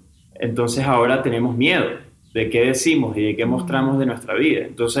mundo, entonces ahora tenemos miedo de qué decimos y de qué mostramos de nuestra vida.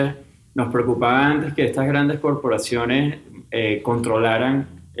 Entonces nos preocupaba antes que estas grandes corporaciones controlaran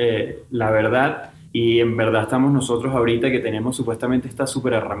la verdad, y en verdad estamos nosotros ahorita que tenemos supuestamente esta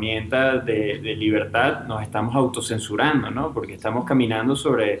super herramienta de libertad, nos estamos autocensurando, ¿no? Porque estamos caminando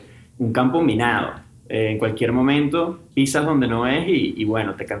sobre un campo minado. En cualquier momento pisas donde no es y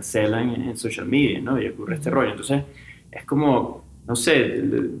bueno, te cancelan en social media, ¿no? Y ocurre este rollo. Entonces es como, no sé,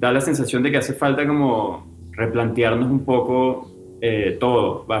 da la sensación de que hace falta como replantearnos un poco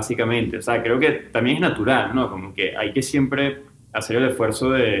todo, básicamente. O sea, creo que también es natural, ¿no? Como que hay que siempre hacer el esfuerzo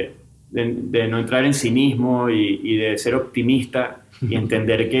de no entrar en cinismo y de ser optimista y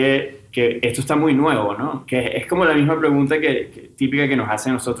entender que esto está muy nuevo, ¿no? Que es como la misma pregunta típica que nos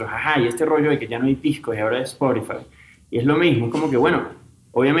hacen nosotros. Ajá, y este rollo de que ya no hay discos y ahora es Spotify. Y es lo mismo, es como que, bueno,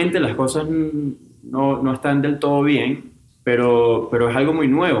 obviamente las cosas no están del todo bien, pero es algo muy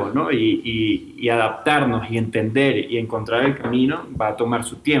nuevo, ¿no? Y adaptarnos y entender y encontrar el camino va a tomar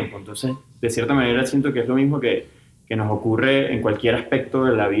su tiempo. Entonces, de cierta manera siento que es lo mismo que nos ocurre en cualquier aspecto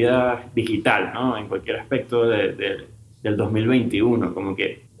de la vida digital, ¿no? En cualquier aspecto del 2021, como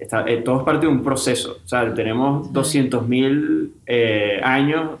que todo es parte de un proceso. O sea, tenemos 200.000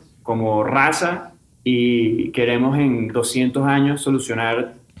 años como raza y queremos en 200 años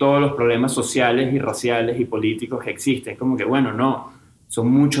solucionar todos los problemas sociales y raciales y políticos que existen. Es como que, bueno, no, son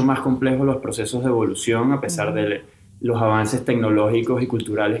mucho más complejos los procesos de evolución a pesar de los avances tecnológicos y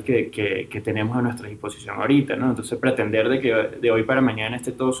culturales que tenemos a nuestra disposición ahorita, ¿no? Entonces pretender de que de hoy para mañana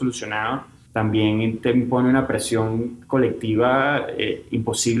esté todo solucionado también te impone una presión colectiva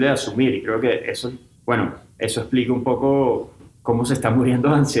imposible de asumir, y creo que eso explica un poco cómo se está muriendo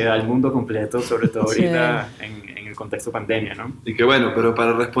de ansiedad el mundo completo, sobre todo ahorita en el contexto pandemia, ¿no? Y que bueno, pero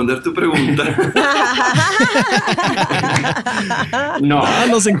para responder tu pregunta...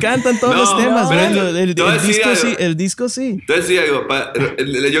 nos encantan todos los temas, el disco sí. Entonces sí,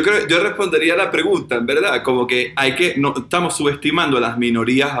 yo respondería a la pregunta, en verdad, como que no estamos subestimando a las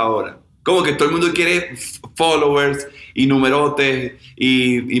minorías ahora. Como que todo el mundo quiere followers y numerotes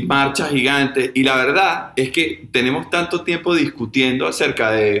y marchas gigantes. Y la verdad es que tenemos tanto tiempo discutiendo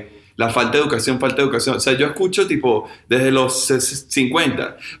acerca de la falta de educación. O sea, yo escucho tipo desde los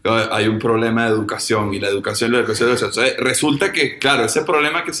 50, hay un problema de educación y la educación. O sea, resulta que, claro, ese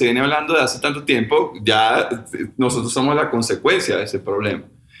problema que se viene hablando de hace tanto tiempo, ya nosotros somos la consecuencia de ese problema.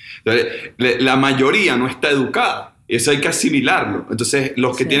 Entonces, la mayoría no está educada. Eso hay que asimilarlo. Entonces,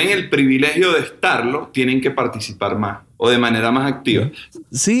 los que tienen el privilegio de estarlo, tienen que participar más o de manera más activa.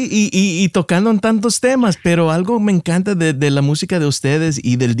 Sí, y tocando en tantos temas, pero algo me encanta de la música de ustedes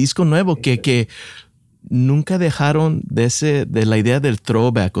y del disco nuevo, que nunca dejaron de la idea del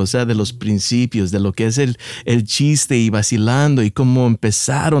throwback, o sea, de los principios, de lo que es el chiste y vacilando y cómo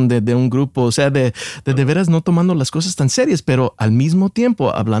empezaron de un grupo, o sea, de veras no tomando las cosas tan serias, pero al mismo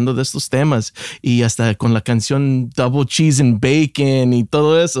tiempo hablando de estos temas y hasta con la canción Double Cheese and Bacon y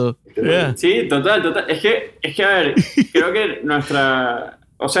todo eso. Yeah. Sí, total. Es que, a ver, creo que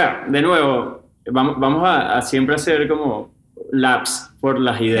o sea, de nuevo, vamos a siempre hacer como laps por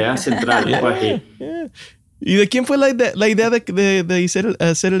las ideas centrales. Pues, ¿Y de quién fue la idea de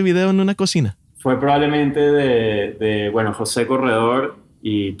hacer el video en una cocina? Fue probablemente de José Corredor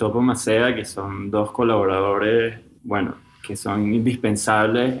y Topo Maceda, que son dos colaboradores, que son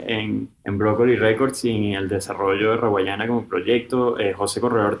indispensables en Broccoli Records y en el desarrollo de Rawayana como proyecto. José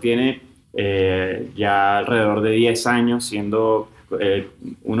Corredor tiene ya alrededor de 10 años siendo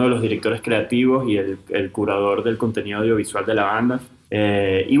uno de los directores creativos y el curador del contenido audiovisual de la banda.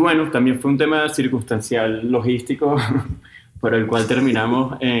 Y también fue un tema circunstancial logístico por el cual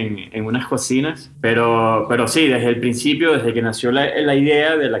terminamos en unas cocinas. Pero sí, desde el principio, desde que nació la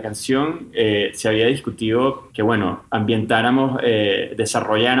idea de la canción, se había discutido que, ambientáramos,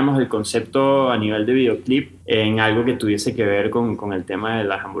 desarrolláramos el concepto a nivel de videoclip en algo que tuviese que ver con el tema de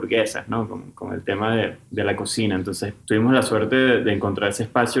las hamburguesas, ¿no? Con el tema de la cocina. Entonces tuvimos la suerte de encontrar ese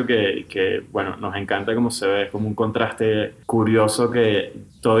espacio que nos encanta cómo se ve, es como un contraste curioso que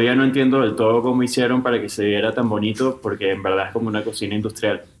todavía no entiendo del todo cómo hicieron para que se viera tan bonito, porque en verdad es como una cocina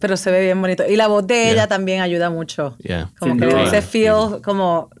industrial. Pero se ve bien bonito. Y la voz de ella también ayuda mucho. Como que ese feel,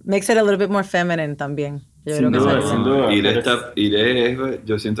 como makes it a little bit more feminine también. Sin duda.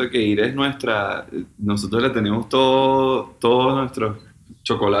 Yo siento que Ire es nuestra. Nosotros le tenemos todos nuestros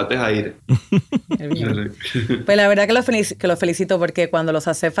chocolates a Ire. Pues la verdad que lo felicito, porque cuando los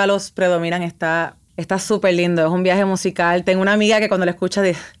acéfalos predominan está súper lindo. Es un viaje musical. Tengo una amiga que cuando la escucha,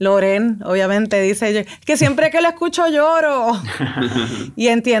 Loren, obviamente, dice que siempre que la escucho lloro. Y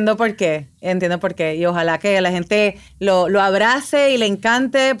entiendo por qué. Y ojalá que la gente lo abrace y le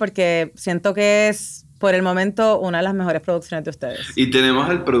encante, porque siento que es, por el momento, una de las mejores producciones de ustedes. Y tenemos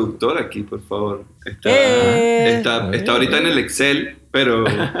al productor aquí, por favor. Está ahorita en el Excel, pero...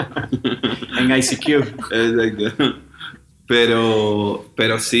 en ICQ. Exacto.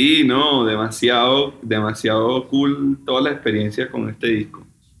 Pero sí, no, demasiado cool toda la experiencia con este disco.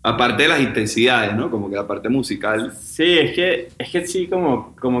 Aparte de las intensidades, ¿no? Como que la parte musical. Sí, es que sí,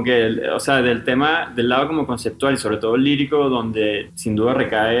 como que, o sea, del tema, del lado como conceptual y sobre todo lírico, donde sin duda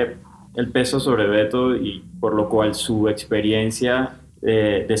recae el peso sobre Beto, y por lo cual su experiencia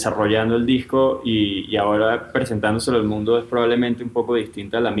desarrollando el disco y ahora presentándoselo al mundo es probablemente un poco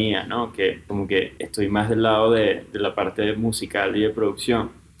distinta a la mía, ¿no? Que como que estoy más del lado de la parte musical y de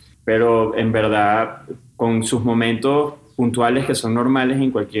producción, pero en verdad con sus momentos puntuales que son normales en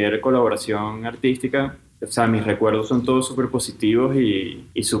cualquier colaboración artística. O sea, mis recuerdos son todos súper positivos y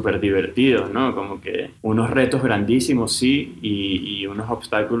súper divertidos, ¿no? Como que unos retos grandísimos, sí, y unos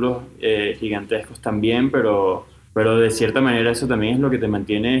obstáculos gigantescos también, pero de cierta manera eso también es lo que te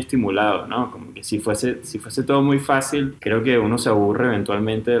mantiene estimulado, ¿no? Como que si fuese todo muy fácil, creo que uno se aburre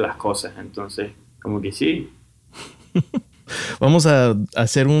eventualmente de las cosas. Entonces, como que sí. Vamos a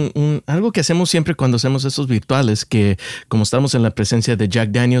hacer algo que hacemos siempre cuando hacemos estos virtuales, que como estamos en la presencia de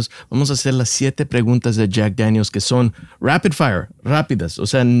Jack Daniels, vamos a hacer las 7 preguntas de Jack Daniels, que son rapid fire, rápidas. O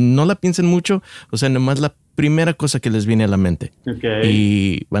sea, no la piensen mucho, o sea, nomás la primera cosa que les viene a la mente. Okay.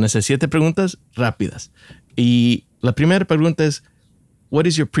 Y van a ser 7 preguntas rápidas. Y la primera pregunta es, what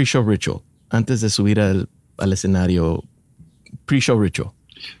is your pre-show ritual? Antes de subir al escenario, pre-show ritual.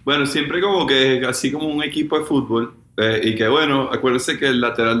 Bueno, siempre como que así como un equipo de fútbol, y que acuérdense que el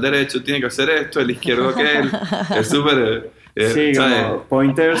lateral derecho tiene que hacer esto, el izquierdo aquel, es súper... sí, como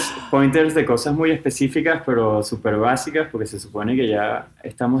pointers de cosas muy específicas, pero súper básicas, porque se supone que ya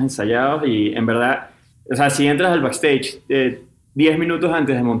estamos ensayados y en verdad, o sea, si entras al backstage 10 minutos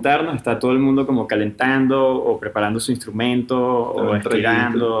antes de montarnos, está todo el mundo como calentando o preparando su instrumento o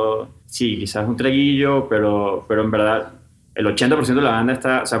estirando. Sí, quizás un traguillo, pero en verdad el 80% de la banda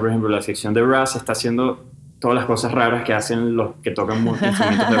está, o sea, por ejemplo, la sección de brass está haciendo todas las cosas raras que hacen los que tocan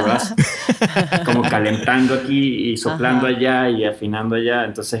instrumentos de brass, como calentando aquí y soplando allá y afinando allá.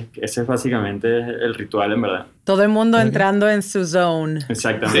 Entonces, ese es básicamente el ritual, en verdad. Todo el mundo entrando en su zone.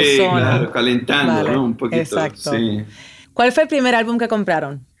 Exactamente. Sí, claro, calentando, ¿no? Un poquito. Exacto. Sí. ¿Cuál fue el primer álbum que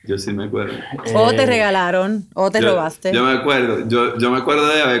compraron? Yo sí me acuerdo. ¿O te regalaron? ¿O te robaste? Yo me acuerdo. Yo me acuerdo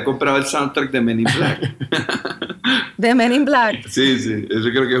de haber comprado el soundtrack de Men in Black. ¿De Men in Black? Sí, eso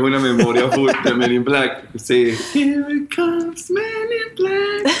creo que es una memoria full de Men in Black. Sí. Here comes Men in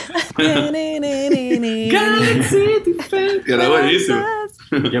Black. Galaxy Defense. Que era buenísimo.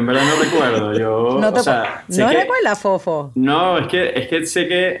 Yo en verdad no recuerdo. ¿No recuerdas, Fofo? No, es que sé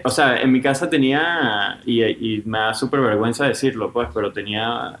que, o sea, en mi casa tenía, y me da súper vergüenza decirlo, pues, pero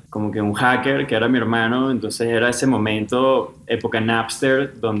tenía como que un hacker que era mi hermano, entonces era ese momento, época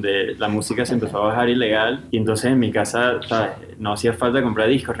Napster, donde la música se empezó a bajar ilegal, y entonces en mi casa, ¿sabes? No hacía falta comprar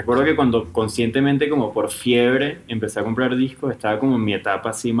discos. Recuerdo que cuando conscientemente, como por fiebre, empecé a comprar discos, estaba como en mi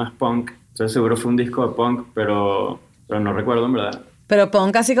etapa así más punk, entonces seguro fue un disco de punk, pero no recuerdo en verdad. Pero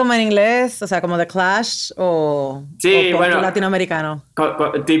punk así como en inglés, o sea, como The Clash o punk latinoamericano.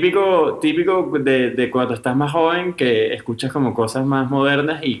 Típico de cuando estás más joven, que escuchas como cosas más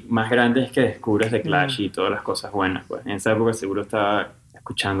modernas y más grandes que descubres The Clash y todas las cosas buenas. Pues en esa época seguro estaba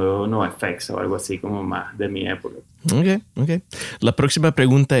escuchando NoFX o algo así como más de mi época. Ok. La próxima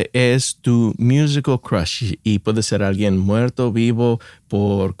pregunta es tu musical crush, y puede ser alguien muerto, vivo,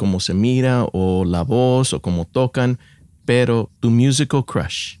 por cómo se mira o la voz o cómo tocan. Pero tu musical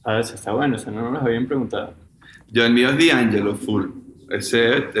crush. A ver, está bueno, eso no nos habían preguntado. Yo, el mío es D'Angelo full.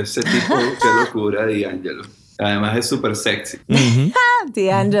 Ese tipo, qué locura, D'Angelo. Además es súper sexy.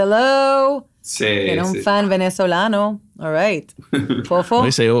 D'Angelo. Sí. Era un fan venezolano. All right.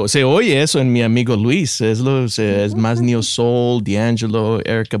 Fofo. Se oye eso en mi amigo Luis. Es más neo soul, D'Angelo,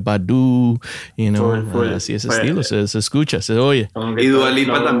 Erykah Badu, así ese estilo. Se escucha, se oye. Y Dua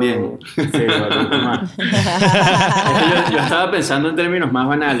Lipa también. Sí, Dua Lipa más. yo estaba pensando en términos más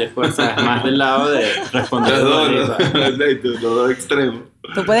banales, pues, ¿sabes? Más del lado de responder los dos extremos.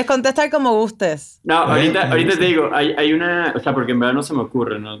 Tú puedes contestar como gustes. No, ahorita te digo, hay una, o sea, porque en verdad no se me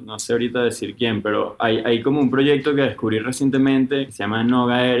ocurre, no sé ahorita decir quién, pero hay como un proyecto que descubrí recientemente que se llama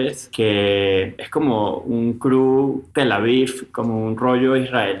Noga Eres, que es como un crew Tel Aviv, como un rollo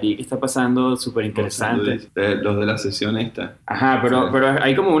israelí que está pasando súper interesante. Los de la sesión esta. Ajá, pero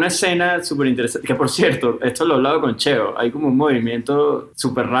hay como una escena súper interesante, que por cierto, esto lo he hablado con Cheo, hay como un movimiento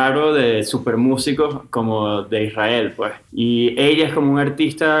súper raro de súper músicos como de Israel, pues, y ella es como un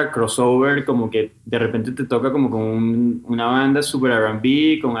artista crossover, como que de repente te toca como con una banda súper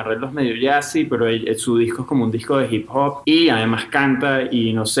R&B, con arreglos medio jazzy, pero su disco es como un disco de hip hop y además canta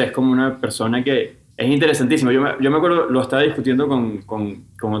y no sé, es como una persona que es interesantísimo. Yo me acuerdo, lo estaba discutiendo con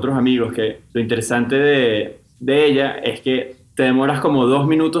otros amigos, que lo interesante de ella es que te demoras como 2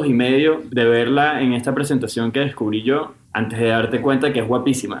 minutos y medio de verla en esta presentación que descubrí yo antes de darte cuenta que es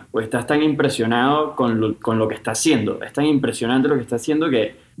guapísima. Pues estás tan impresionado con lo que está haciendo. Es tan impresionante lo que está haciendo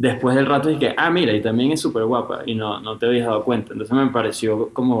que después del rato es que, mira, y también es súper guapa y no te habías dado cuenta. Entonces me pareció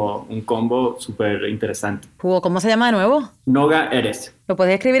como un combo súper interesante. ¿Cómo se llama de nuevo? Noga Eres. ¿Lo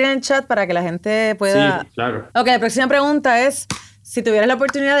puedes escribir en el chat para que la gente pueda...? Sí, claro. Ok, la próxima pregunta es... Si tuvieras la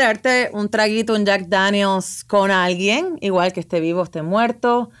oportunidad de darte un traguito, un Jack Daniels con alguien, igual que esté vivo o esté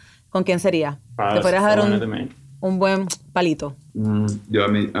muerto, ¿con quién sería? ¿Te podrías dar un buen palito? Yo a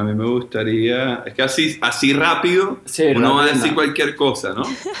mí me gustaría... Es que así rápido uno va a decir cualquier cosa, ¿no?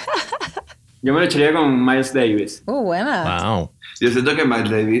 Yo me lo echaría con Miles Davis. Buena. Wow. Yo siento que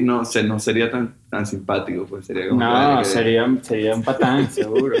Miles Davis no sería tan simpático, pues sería como... No, sería un patán,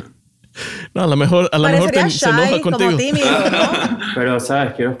 seguro. No, a lo mejor se enoja contigo. Como tímido, ¿no? Pero,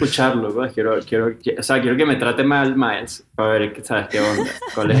 ¿sabes? Quiero escucharlo, pues. Quiero que me trate mal Miles para ver, ¿sabes? ¿Qué onda?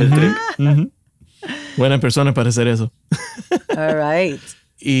 ¿Cuál es el trip? Buena persona para hacer eso. All right.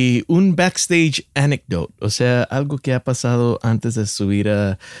 Y un backstage anecdote, o sea, algo que ha pasado antes de subir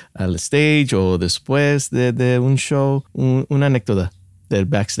al stage o después de un show, una anécdota del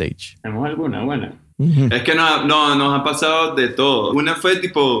backstage. ¿Tenemos alguna buena? Es que nos ha pasado de todo. Una fue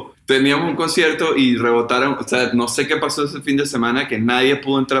tipo, teníamos un concierto y rebotaron, o sea, no sé qué pasó ese fin de semana, que nadie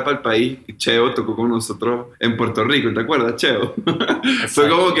pudo entrar para el país. Cheo tocó con nosotros en Puerto Rico, ¿te acuerdas, Cheo? Fue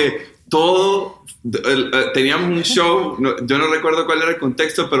como que todo, teníamos un show, yo no recuerdo cuál era el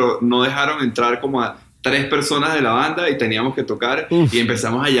contexto, pero no dejaron entrar como a 3 personas de la banda y teníamos que tocar y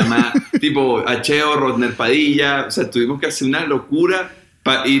empezamos a llamar tipo a Cheo, Rodner Padilla, o sea, tuvimos que hacer una locura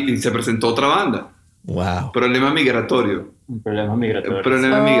y se presentó otra banda. Wow. Problema migratorio. Un problema migratorio. Un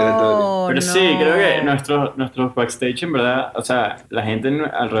problema migratorio. Pero sí, creo que nuestros backstage, en verdad, o sea, la gente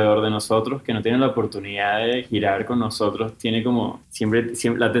alrededor de nosotros que no tiene la oportunidad de girar con nosotros, tiene como, siempre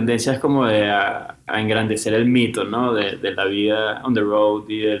la tendencia es como de a engrandecer el mito, ¿no? De la vida on the road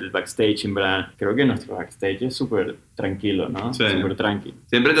y del backstage, en verdad. Creo que nuestro backstage es súper tranquilo, ¿no? Sí. Súper tranquilo.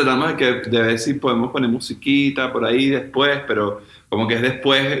 Siempre tratamos de ver si podemos poner musiquita por ahí después, pero como que es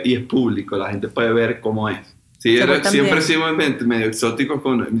después y es público, la gente puede ver cómo es. Sí, siempre somos medio exóticos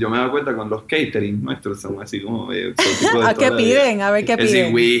yo me he dado cuenta con los catering nuestros, son así como medio exóticos. ¿A qué piden? A ver qué piden.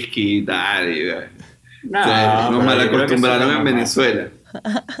 Es whisky y tal. Nos mal acostumbraron en Venezuela.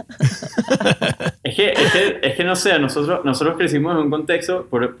 Es que no sé, nosotros crecimos en un contexto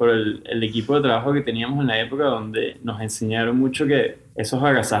por el equipo de trabajo que teníamos en la época donde nos enseñaron mucho que esos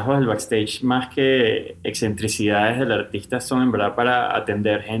agasajos del backstage, más que excentricidades del artista, son en verdad para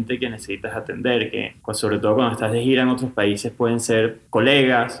atender gente que necesitas atender, que sobre todo cuando estás de gira en otros países pueden ser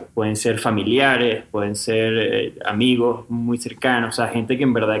colegas, pueden ser familiares, pueden ser amigos muy cercanos, o sea, gente que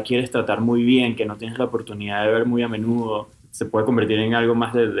en verdad quieres tratar muy bien, que no tienes la oportunidad de ver muy a menudo. Se puede convertir en algo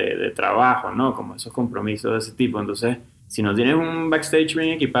más de trabajo, ¿no? Como esos compromisos de ese tipo. Entonces, si no tienes un backstage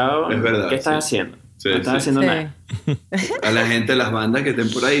bien equipado, es verdad, ¿qué estás haciendo? Sí, no estás haciendo nada. A la gente de las bandas que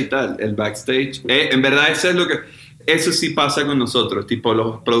estén por ahí y tal, el backstage. En verdad, eso sí pasa con nosotros. Tipo,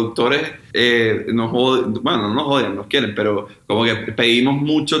 los productores no nos odian, nos quieren, pero como que pedimos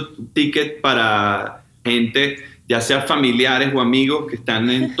mucho ticket para gente, ya sea familiares o amigos que están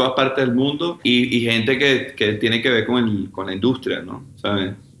en todas partes del mundo y gente que tiene que ver con la industria, ¿no?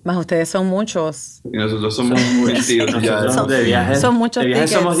 ¿Sabes? Más ustedes son muchos. Y nosotros somos muy tíos. De viajes, son muchos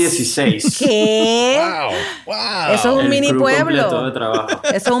tickets. Somos 16. ¿Qué? Wow. Eso es un mini pueblo. De trabajo.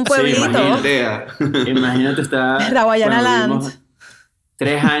 Eso es un pueblito. Sí, imagínate estar... Rawayana Land.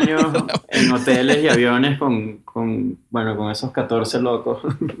 3 años en hoteles y aviones con esos 14 locos.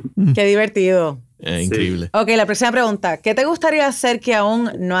 Qué divertido. Increíble. Ok, la próxima pregunta. ¿Qué te gustaría hacer que aún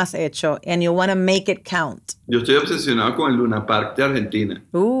no has hecho? And you want to make it count. Yo estoy obsesionado con el Luna Park de Argentina.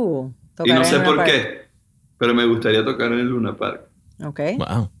 Y no sé por qué, pero me gustaría tocar en el Luna Park. Ok.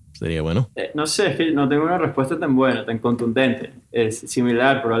 Wow, sería bueno. No sé, es que no tengo una respuesta tan buena, tan contundente. Es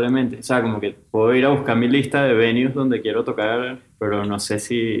similar probablemente. O sea, como que puedo ir a buscar mi lista de venues donde quiero tocar, pero no sé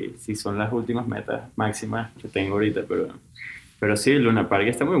si son las últimas metas máximas que tengo ahorita, pero sí, Luna Park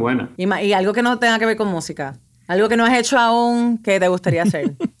está muy bueno. Y algo que no tenga que ver con música. Algo que no has hecho aún que te gustaría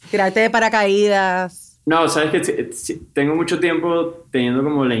hacer. Tirarte de paracaídas. No, sabes que tengo mucho tiempo teniendo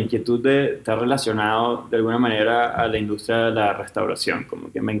como la inquietud de estar relacionado de alguna manera a la industria de la restauración.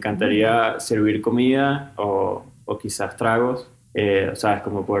 Como que me encantaría servir comida o quizás tragos. Sabes,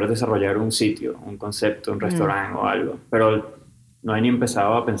 como poder desarrollar un sitio, un concepto, un restaurante o algo. Pero no he ni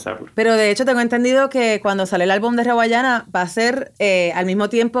empezado a pensarlo. Pero de hecho tengo entendido que cuando sale el álbum de Rawayana va a ser al mismo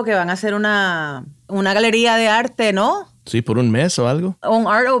tiempo que van a hacer una galería de arte, ¿no? Sí, por un mes o algo. Un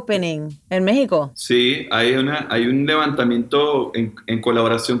art opening en México. Sí, hay un levantamiento en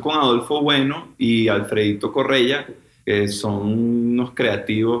colaboración con Adolfo Bueno y Alfredito Correia, que son unos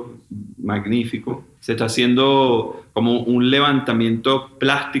creativos magníficos. Se está haciendo como un levantamiento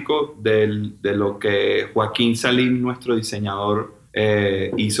plástico de lo que Joaquín Salín, nuestro diseñador,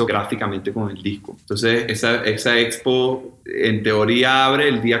 hizo gráficamente con el disco. Entonces esa expo en teoría abre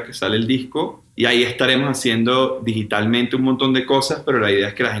el día que sale el disco y ahí estaremos haciendo digitalmente un montón de cosas, pero la idea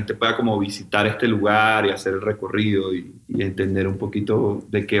es que la gente pueda como visitar este lugar y hacer el recorrido y entender un poquito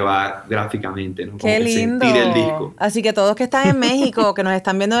de qué va gráficamente, ¿no? Qué lindo. Sentir el disco. Así que todos que están en México, que nos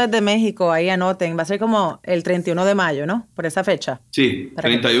están viendo desde México, ahí anoten. Va a ser como el 31 de mayo, ¿no? Por esa fecha. Sí,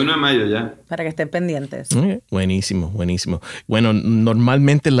 31 de mayo ya. Para que estén pendientes. Buenísimo, buenísimo. Bueno,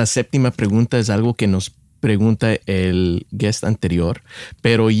 normalmente la séptima pregunta es algo que nos pregunta el guest anterior,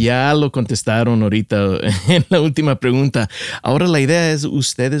 pero ya lo contestaron ahorita en la última pregunta. Ahora la idea es,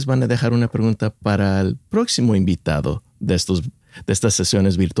 ustedes van a dejar una pregunta para el próximo invitado de estas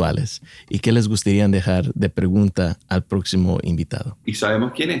sesiones virtuales. ¿Y qué les gustaría dejar de pregunta al próximo invitado? ¿Y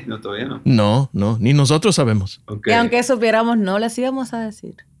sabemos quién es? No, todavía no. No, ni nosotros sabemos. Okay. Y aunque supiéramos, no les íbamos a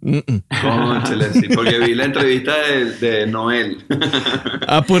decir. Cónchale, sí, porque vi la entrevista de Noel.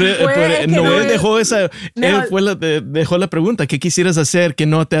 Noel dejó dejó la pregunta. ¿Qué quisieras hacer que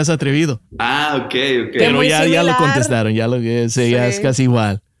no te has atrevido? Ok. Pero ya lo contestaron, ya es casi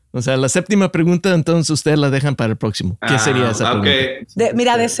igual. O sea, la séptima pregunta, entonces ustedes la dejan para el próximo. ¿Qué sería esa pregunta?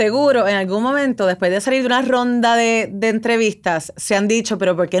 Mira, de seguro, en algún momento, después de salir de una ronda de entrevistas, se han dicho,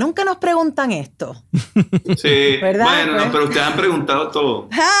 pero ¿por qué nunca nos preguntan esto? Sí, ¿verdad? Bueno, no, pero ustedes han preguntado todo.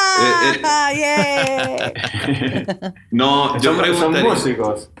 Yeah. No, yo preguntaría. Son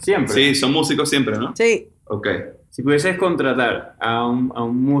músicos, siempre. Sí, son músicos siempre, ¿no? Sí. Ok. Si pudieses contratar a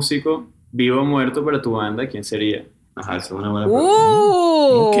un músico vivo o muerto para tu banda, ¿quién sería? Ajá, esa es una buena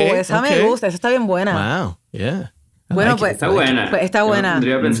pregunta. Esa me gusta, esa está bien buena. Wow, yeah. Bueno, pues Está buena. Pues está buena.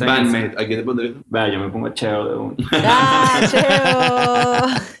 Bandmate, ¿a quién te pondrías? Yo me pongo a Cheo de uno. Cheo.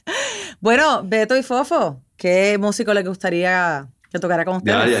 Bueno, Beto y Fofo, ¿qué músico les gustaría que tocara con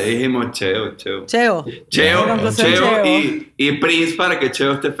ustedes? Ya dijimos Cheo. Cheo y Prince para que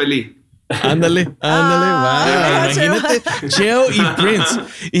Cheo esté feliz. Ándale, wow. Imagínate, Cheo y Prince.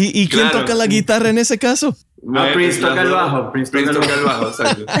 ¿Y quién toca la guitarra en ese caso? Prince toca el bajo. Prince toca el bajo,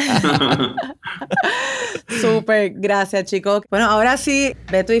 exacto. Súper, gracias, chicos. Bueno, ahora sí,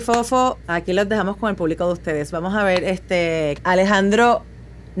 Beto y Fofo, aquí los dejamos con el público de ustedes. Vamos a ver Alejandro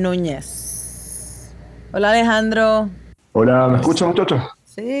Núñez. Hola, Alejandro. Hola, ¿me escuchan, muchachos?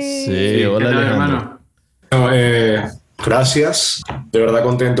 Sí, hola, Alejandro. Gracias, de verdad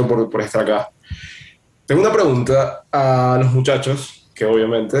contento por estar acá. Tengo una pregunta a los muchachos, que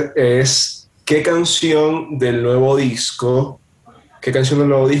obviamente es, ¿qué canción del nuevo disco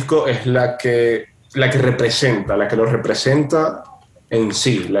es la que representa, la que lo representa en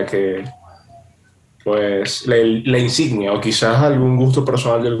sí, la que, pues, la insignia, o quizás algún gusto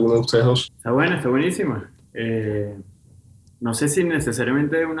personal de alguno de ustedes dos? Está buena, está buenísima. No sé si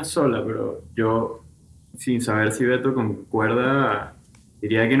necesariamente una sola, pero yo, sin saber si Beto concuerda,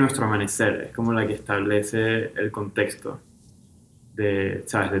 diría que Nuestro Amanecer es como la que establece el contexto de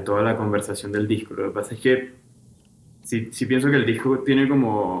toda la conversación del disco. Lo que pasa es que si pienso que el disco tiene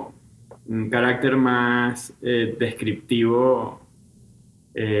como un carácter más descriptivo,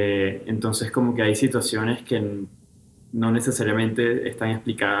 entonces como que hay situaciones que no necesariamente están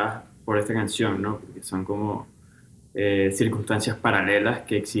explicadas por esta canción, ¿no? Porque son como circunstancias paralelas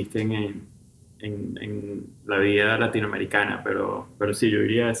que existen en la vida latinoamericana, pero sí, yo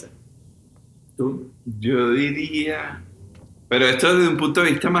diría esa. ¿Tú? Yo diría... Pero esto desde un punto de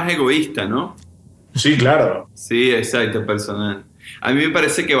vista más egoísta, ¿no? Sí, claro. Sí, exacto, personal. A mí me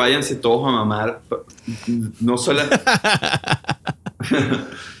parece que váyanse todos a mamar, no solo...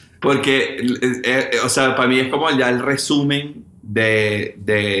 Porque, o sea, para mí es como ya el resumen después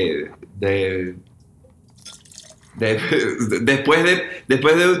de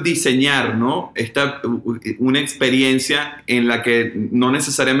diseñar, ¿no? Una experiencia en la que no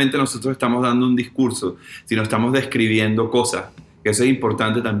necesariamente nosotros estamos dando un discurso, sino estamos describiendo cosas, que eso es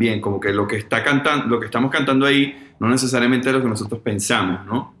importante también, como que lo que estamos cantando ahí no necesariamente es lo que nosotros pensamos,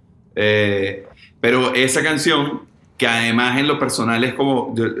 ¿no? Pero esa canción, que además en lo personal es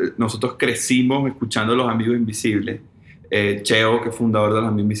como nosotros crecimos escuchando Los Amigos Invisibles, Cheo, que es fundador de Los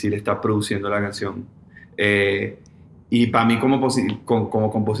Amigos Invisibles, está produciendo la canción. Y para mí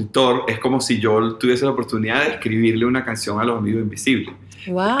como compositor es como si yo tuviese la oportunidad de escribirle una canción a Los Amigos Invisibles.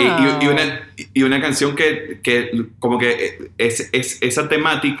 Wow. Y una canción que como que esa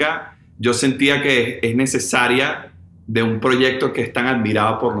temática yo sentía que es necesaria de un proyecto que es tan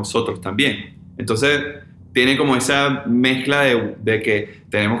admirado por nosotros también. Entonces tiene como esa mezcla de que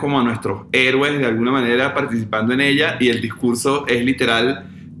tenemos como a nuestros héroes de alguna manera participando en ella, y el discurso es literal.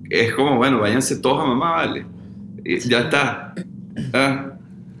 Es como, bueno, váyanse todos a mamá, ¿vale? Y ya está.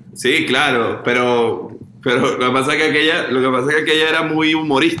 Sí, claro, pero lo que pasa es que aquella era muy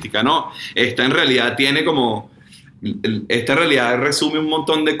humorística, ¿no? Esta en realidad tiene como... Esta en realidad resume un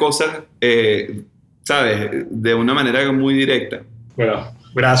montón de cosas, ¿sabes? De una manera muy directa. Bueno,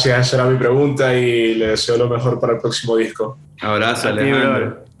 gracias, esa era mi pregunta y le deseo lo mejor para el próximo disco. Abrazo,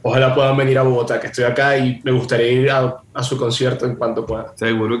 Alejandro. Ojalá puedan venir a Bogotá, que estoy acá y me gustaría ir a su concierto en cuanto pueda.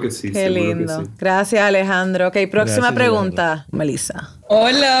 Seguro que sí. Qué lindo. Sí. Gracias, Alejandro. Ok, próxima pregunta, Melissa.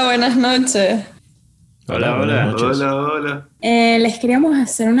 Hola, buenas noches. Hola. Les queríamos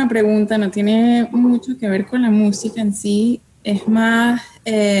hacer una pregunta, no tiene mucho que ver con la música en sí, es más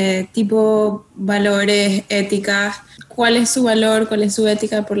tipo valores, éticas. ¿Cuál es su valor, cuál es su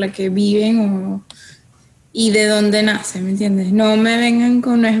ética por la que viven y de dónde nace, ¿me entiendes? No me vengan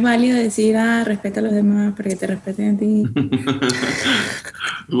con no es válido decir, respeta a los demás para que te respeten a ti.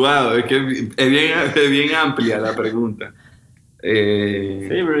 Wow, es que es bien amplia la pregunta. Sí,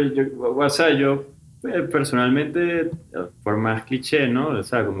 pero yo personalmente, por más cliché, ¿no? O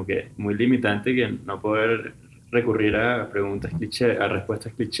sea, como que muy limitante que no poder recurrir a preguntas cliché, a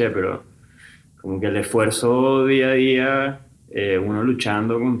respuestas cliché, pero como que el esfuerzo día a día, uno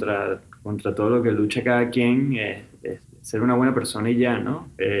luchando contra todo lo que lucha cada quien, es ser una buena persona y ya, ¿no?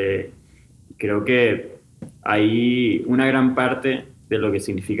 Creo que hay una gran parte de lo que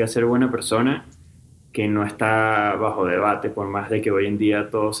significa ser buena persona que no está bajo debate, por más de que hoy en día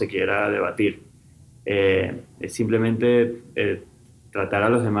todo se quiera debatir. Es simplemente tratar a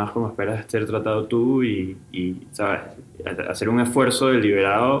los demás como esperas ser tratado tú y ¿sabes? Hacer un esfuerzo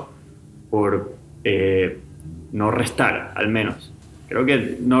deliberado por no restar, al menos. Creo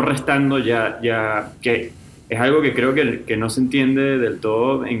que no restando ya que es algo que creo que no se entiende del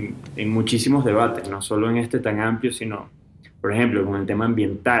todo en muchísimos debates, no solo en este tan amplio, sino, por ejemplo, con el tema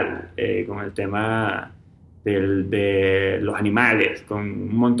ambiental, con el tema de los animales, con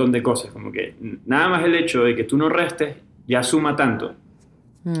un montón de cosas, como que nada más el hecho de que tú no restes ya suma tanto.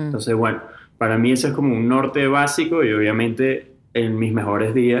 Entonces, bueno, para mí ese es como un norte básico y obviamente en mis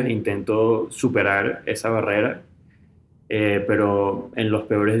mejores días intento superar esa barrera, pero en los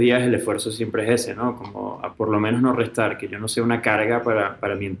peores días el esfuerzo siempre es ese, ¿no? Como a por lo menos no restar, que yo no sea una carga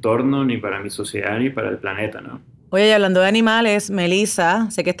para mi entorno, ni para mi sociedad, ni para el planeta, ¿no? Oye, y hablando de animales, Melissa,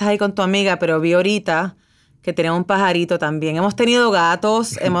 sé que estás ahí con tu amiga, pero vi ahorita que tenía un pajarito también. Hemos tenido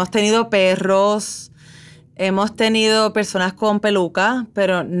gatos, hemos tenido perros, hemos tenido personas con peluca,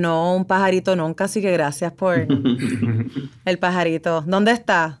 pero no un pajarito nunca, así que gracias por el pajarito. ¿Dónde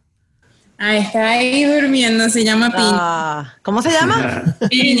está? Ah, está ahí durmiendo, se llama Piña. ¿Cómo se llama?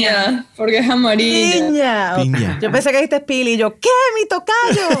 Piña, porque es amarilla. Piña. Yo pensé que dijiste Pili y yo, ¿qué? ¡Mi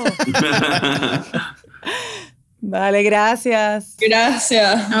tocayo! Vale, gracias.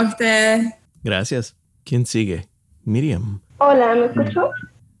 Gracias a ustedes. Gracias. ¿Quién sigue? Miriam. Hola, ¿me escucho?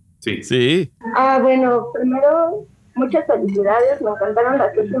 Sí. Sí. Bueno, primero, muchas felicidades, me encantaron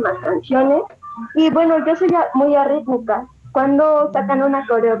las últimas canciones. Y bueno, yo soy muy arrítmica. ¿Cuándo sacan una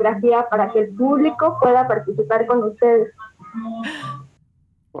coreografía para que el público pueda participar con ustedes?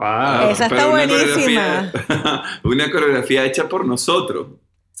 Wow, esa está buenísima. Una coreografía hecha por nosotros. O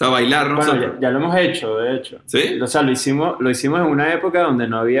sea, bailar nosotros. Bueno, ya lo hemos hecho, de hecho. ¿Sí? O sea, lo hicimos en una época donde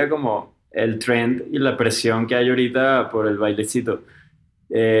no había como el trend y la presión que hay ahorita por el bailecito.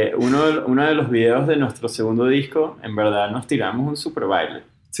 Uno de los videos de nuestro segundo disco, en verdad nos tiramos un super baile.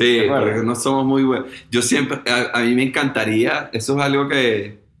 Sí, porque no somos muy buenos. Yo siempre, a mí me encantaría, eso es algo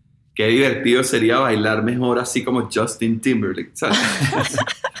que divertido sería bailar mejor así como Justin Timberlake, ¿sabes?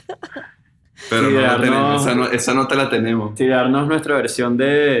 Pero no la tenemos, esa no te la tenemos. Tirarnos nuestra versión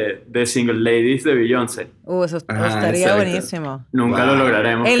de Single Ladies de Beyoncé. Eso estaría buenísimo. Nunca lo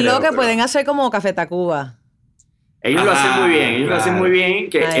lograremos. En lo que pueden hacer como Café Tacuba. Ellos lo hacen muy bien,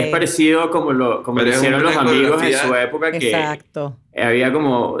 que es parecido como lo hicieron los amigos en su época, que exacto. Había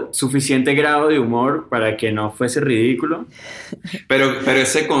como suficiente grado de humor para que no fuese ridículo. Pero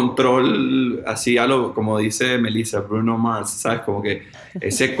ese control, así como dice Melissa, Bruno Mars, ¿sabes? Como que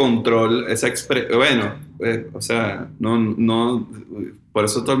ese control, esa expresión, bueno, o sea, no, por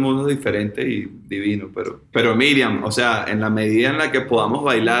eso todo el mundo es diferente y divino, pero Miriam, o sea, en la medida en la que podamos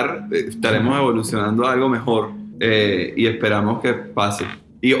bailar, estaremos evolucionando a algo mejor. Y esperamos que pase.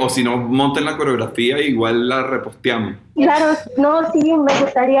 O si no, monten la coreografía, igual la reposteamos. Claro, no, sí, me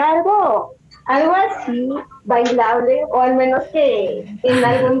gustaría algo así, bailable, o al menos que en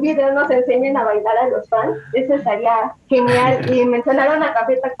algún video nos enseñen a bailar a los fans. Eso estaría genial. Y mencionaron a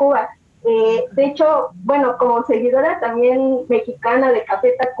Café Tacuba. De hecho, bueno, como seguidora también mexicana de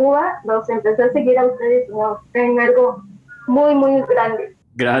Café Tacuba, los empecé a seguir a ustedes y nos traen algo muy, muy grande.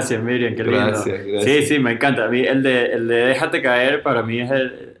 Gracias, Miriam, qué lindo. Gracias. Sí, me encanta. A mí el de Déjate Caer para mí es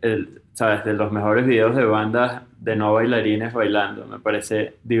 ¿sabes? De los mejores videos de bandas de no bailarines bailando. Me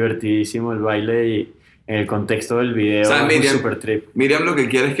parece divertidísimo el baile y en el contexto del video, o sea, es un super trip. Miriam lo que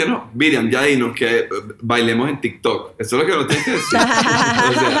quiere es que no. Miriam, ya dinos que bailemos en TikTok. Eso es lo que nos tienes que decir.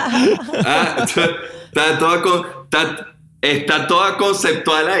 O sea, está toda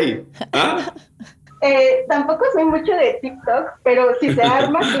conceptual ahí. ¿Ah? Tampoco soy mucho de TikTok, pero si se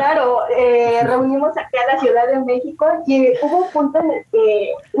arma, claro, reunimos aquí a la Ciudad de México y hubo un punto en el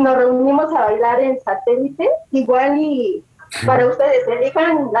que nos reunimos a bailar en Satélite, igual y para ustedes,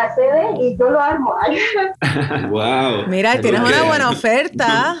 elijan la sede y yo lo armo. Wow. Mira, tienes una buena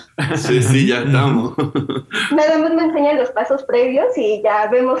oferta. Sí, ya estamos. Nada más me enseñan los pasos previos y ya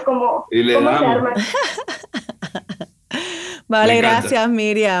vemos cómo se arma. Vale, gracias,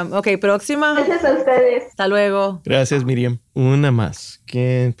 Miriam. Ok, próxima. Gracias a ustedes. Hasta luego. Gracias, Miriam. Una más.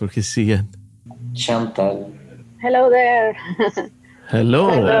 ¿Quién? Porque sigan. Chantal. Hello there. Hello.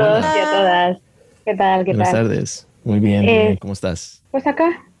 A todos y a todas. ¿Qué tal? Buenas tardes. Muy bien. ¿Cómo estás? Pues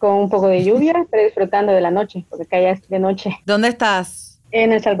acá, con un poco de lluvia, pero disfrutando de la noche, porque acá ya es de noche. ¿Dónde estás?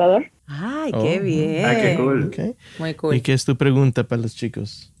 En El Salvador. Ay, qué bien. Qué cool. Okay. Muy cool. ¿Y qué es tu pregunta para los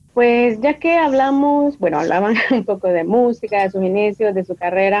chicos? Pues ya que hablaban un poco de música, de sus inicios, de su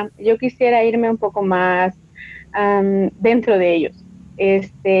carrera, yo quisiera irme un poco más dentro de ellos.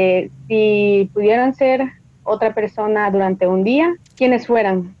 Si pudieran ser otra persona durante un día, ¿quiénes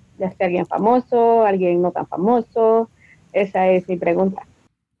fueran? Ya sea alguien famoso, alguien no tan famoso, Esa es mi pregunta.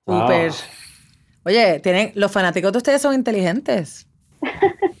 Súper. Oye, los fanáticos de ustedes son inteligentes.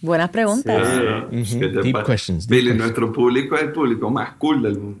 Buenas preguntas. Sí. Deep questions. Billy, nuestro público es el público más cool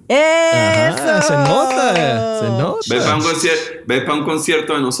del mundo. ¡Eso! Se nota. Ve para un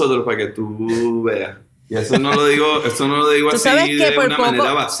concierto de nosotros para que tú veas. Y eso no lo digo así de una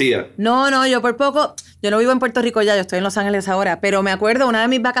manera vacía. No, yo no vivo en Puerto Rico ya, yo estoy en Los Ángeles ahora, pero me acuerdo una de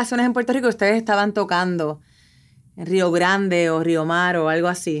mis vacaciones en Puerto Rico, ustedes estaban tocando en Río Grande o Río Mar o algo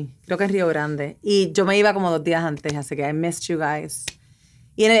así. Creo que es Río Grande. Y yo me iba como 2 días antes, así que I missed you guys.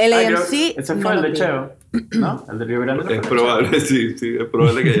 Y en el AMC... Ese fue el de Cheo, ¿no? El de Río Grande. Es probable, sí, es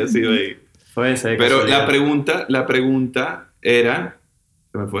probable que haya sido ahí. Fue ese. Pero la pregunta era...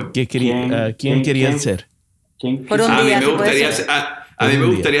 ¿Qué me fue? ¿Quién quería ser? Por un día, a mí me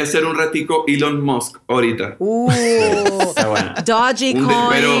gustaría ser un ratico Elon Musk ahorita. Está bueno.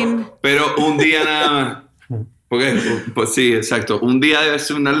 Dogecoin. Pero un día nada más. Porque, pues sí, exacto. Un día de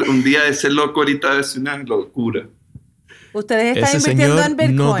ser loco ahorita debe ser una locura. ¿Ustedes están Ese invirtiendo señor en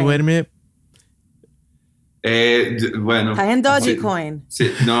Bitcoin? no duerme. Bueno. ¿Estás en Dogecoin? Sí,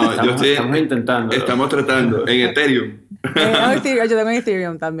 no, estamos intentando. Estamos tratando. En Ethereum. Yo tengo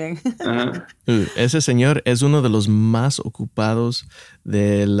Ethereum también. Ajá. Ese señor es uno de los más ocupados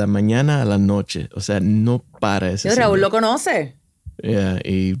de la mañana a la noche. O sea, no para ese señor. Raúl lo conoce.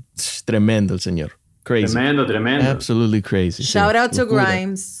 Y tremendo el señor. Crazy. Tremendo. Absolutely crazy. Shout out to locura.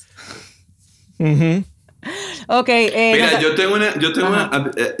 Grimes. Ok. Mira,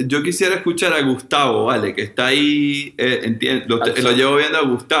 yo quisiera escuchar a Gustavo, ¿vale? Que está ahí, lo llevo viendo a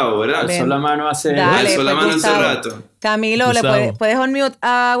Gustavo, ¿verdad? Alzó la mano hace... Alzó la mano hace rato. Camilo, Gustavo. ¿puedes unmute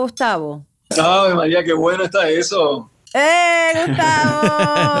a Gustavo? Ay, María, qué bueno está eso. Gustavo!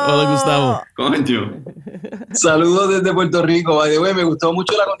 Hola, Gustavo. Coño. Saludos desde Puerto Rico. By the way, me gustó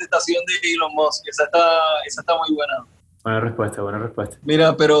mucho la contestación de Elon Musk. Esa está muy buena. Buena respuesta.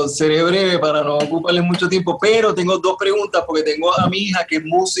 Mira, pero seré breve para no ocuparles mucho tiempo, pero tengo 2 preguntas porque tengo a mi hija que es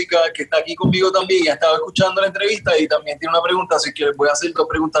música, que está aquí conmigo también y ha estado escuchando la entrevista y también tiene una pregunta, así que les voy a hacer 2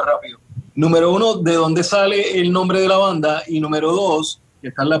 preguntas rápido. Número 1, ¿de dónde sale el nombre de la banda? Y número 2, que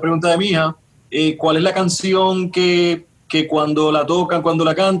esta es la pregunta de mi hija, ¿cuál es la canción que cuando la tocan, cuando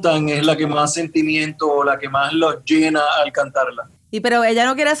la cantan, es la que más sentimiento o la que más los llena al cantarla? Pero ella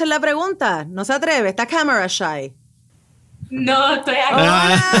no quiere hacer la pregunta, no se atreve, está camera shy. No, estoy aquí.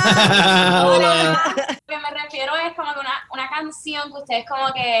 Hola. Lo que me refiero es como que una canción que ustedes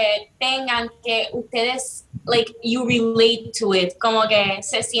como que tengan, que ustedes, like, you relate to it, como que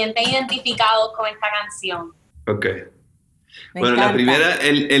se sienten identificados con esta canción. Ok. Bueno, la primera,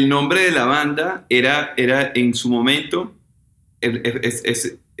 el nombre de la banda era en su momento,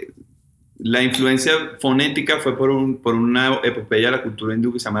 la influencia fonética fue por una epopeya de la cultura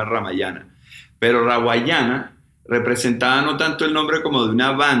hindú que se llama Ramayana. Pero Rawayana representaba no tanto el nombre como de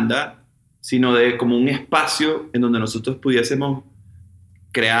una banda, sino de como un espacio en donde nosotros pudiésemos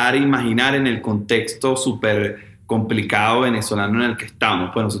crear e imaginar en el contexto súper complicado venezolano en el que estamos.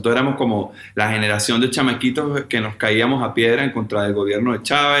 Pues nosotros éramos como la generación de chamaquitos que nos caíamos a piedra en contra del gobierno de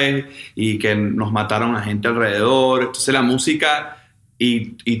Chávez y que nos mataron a gente alrededor. Entonces la música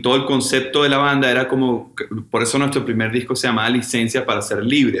y todo el concepto de la banda era como, por eso nuestro primer disco se llamaba Licencia para Ser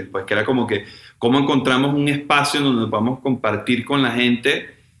Libres, pues que era como que cómo encontramos un espacio en donde podamos compartir con la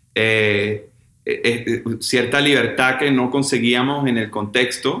gente cierta libertad que no conseguíamos en el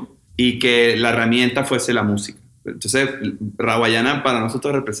contexto y que la herramienta fuese la música. Entonces, Rawayana para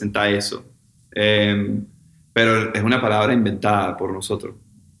nosotros representa eso. Pero es una palabra inventada por nosotros.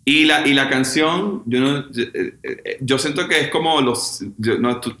 Y la canción, yo siento que es como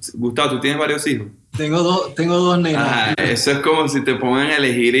Gustavo, ¿tú tienes varios hijos? Tengo dos nenas. Eso es como si te pongan a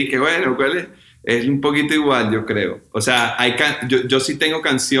elegir y que, bueno, ¿cuál es? Es un poquito igual, yo creo. O sea, yo sí tengo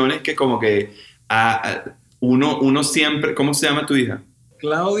canciones que como que uno siempre... ¿Cómo se llama tu hija?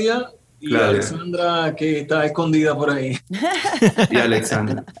 Claudia. Alexandra, que está escondida por ahí. Y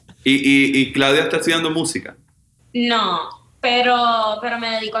Alexandra. ¿Y Claudia está estudiando música? No, pero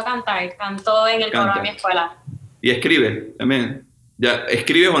me dedico a cantar. Canto en el coro de mi escuela. ¿Y escribe también? ¿Ya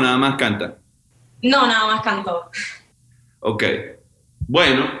escribes o nada más canta? No, nada más canto. Ok.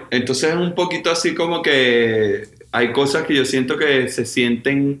 Bueno, entonces es un poquito así como que hay cosas que yo siento que se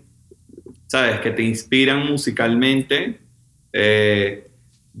sienten, ¿sabes? Que te inspiran musicalmente,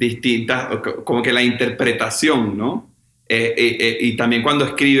 distintas, como que la interpretación, ¿no? Y también cuando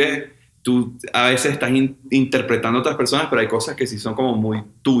escribes, tú a veces estás interpretando a otras personas, pero hay cosas que sí son como muy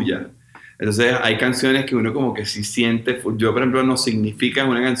tuyas. Entonces hay canciones que uno como que sí siente. Yo, por ejemplo, No Significa es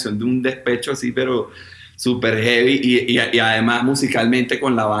una canción de un despecho así, pero súper heavy y además musicalmente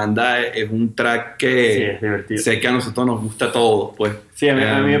con la banda es un track que es divertido. Sé que a nosotros nos gusta todo, pues. Sí, a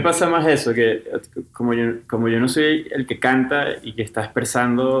mí me pasa más eso, que como yo no soy el que canta y que está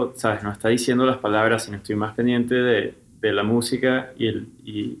expresando, ¿sabes? No está diciendo las palabras, sino estoy más pendiente de la música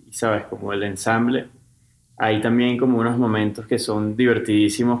y ¿sabes? Como el ensamble. Hay también como unos momentos que son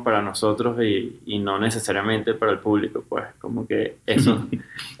divertidísimos para nosotros y no necesariamente para el público, pues como que eso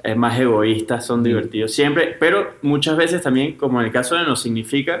es más egoísta, son divertidos siempre, pero muchas veces también, como en el caso de No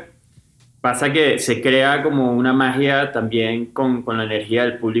Significa, pasa que se crea como una magia también con la energía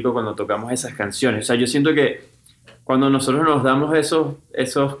del público cuando tocamos esas canciones. O sea, yo siento que cuando nosotros nos damos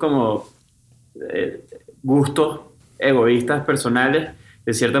esos como gustos egoístas personales,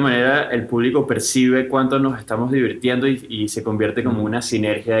 de cierta manera el público percibe cuánto nos estamos divirtiendo y se convierte como una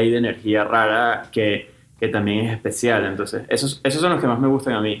sinergia ahí de energía rara que también es especial. Entonces, esos son los que más me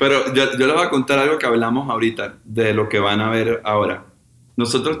gustan a mí. Pero yo les voy a contar algo que hablamos ahorita de lo que van a ver ahora.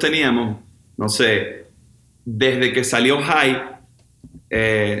 Nosotros teníamos, no sé, desde que salió High,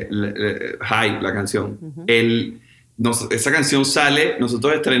 la canción, esa canción sale,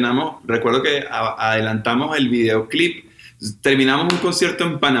 nosotros estrenamos, recuerdo que adelantamos el videoclip, terminamos un concierto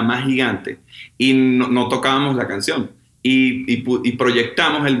en Panamá gigante y no tocábamos la canción y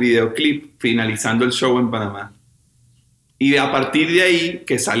proyectamos el videoclip finalizando el show en Panamá. Y a partir de ahí,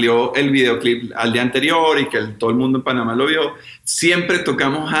 que salió el videoclip al día anterior y que todo el mundo en Panamá lo vio, siempre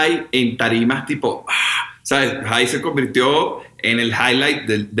tocamos High en tarimas tipo, ¿sabes? High se convirtió en el highlight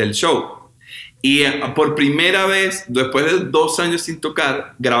del show. Y por primera vez, después de 2 años sin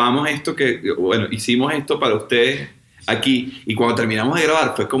tocar, grabamos esto hicimos esto para ustedes aquí. Y cuando terminamos de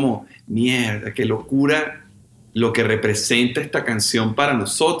grabar fue como, mierda, qué locura lo que representa esta canción para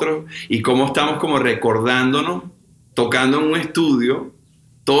nosotros y cómo estamos como recordándonos, tocando en un estudio,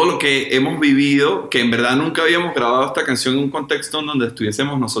 todo lo que hemos vivido, que en verdad nunca habíamos grabado esta canción en un contexto en donde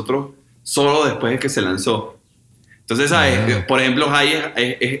estuviésemos nosotros solo después de que se lanzó. Entonces, ¿sabes? Por ejemplo,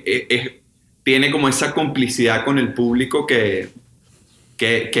 High tiene como esa complicidad con el público que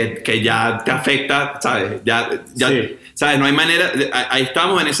ya te afecta, ¿sabes? Sí. ¿Sabes? No hay manera. Ahí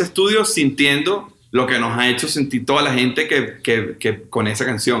estamos en ese estudio sintiendo lo que nos ha hecho sentir toda la gente que con esa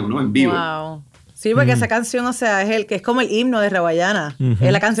canción, ¿no? En vivo. Wow. Sí, porque esa canción, o sea, es como el himno de Rawayana.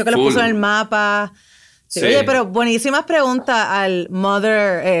 Es la canción que lo puso en el mapa. Sí. Oye, pero buenísimas preguntas al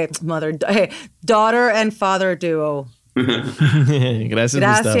daughter and father duo.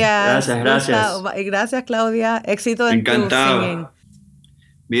 Gracias, Gustavo. Gracias, Claudia. Éxito en tu singing.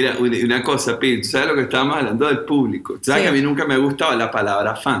 Mira, una cosa, Pete, ¿sabes lo que estábamos hablando del público? ¿Sabes que a mí nunca me gustaba la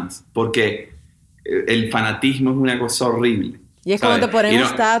palabra fans? Porque el fanatismo es una cosa horrible. Y es como te ponen un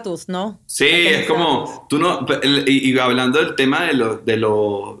estatus, ¿no? Sí, es como, tú no, y hablando del tema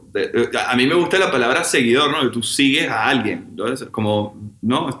a mí me gusta la palabra seguidor, ¿no? Que tú sigues a alguien, entonces, como,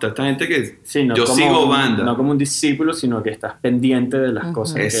 no, está esta gente que yo sigo banda. No como un discípulo, sino que estás pendiente de las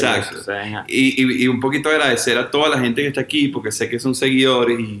cosas. Exacto. Y un poquito agradecer a toda la gente que está aquí, porque sé que son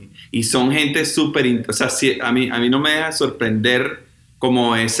seguidores y son gente súper, o sea, a mí no me deja sorprender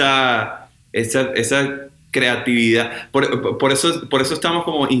como esa creatividad. Por eso estamos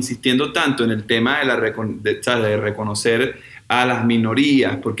como insistiendo tanto en el tema de reconocer a las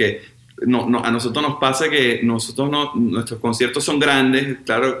minorías, porque a nosotros nos pasa que nuestros conciertos son grandes,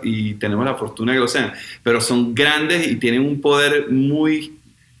 claro, y tenemos la fortuna de que lo sean, pero son grandes y tienen un poder muy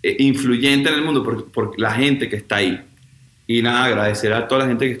influyente en el mundo por la gente que está ahí. Y nada, agradecer a toda la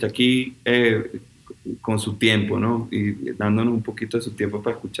gente que está aquí con su tiempo, ¿no? Y dándonos un poquito de su tiempo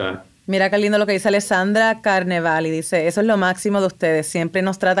para escuchar. Mira qué lindo lo que dice Alessandra Carnevali. Dice, eso es lo máximo de ustedes. Siempre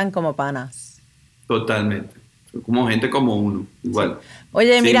nos tratan como panas. Totalmente. Como gente como uno, igual.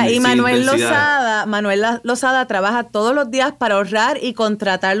 Oye, mira, y Manuel Lozada trabaja todos los días para ahorrar y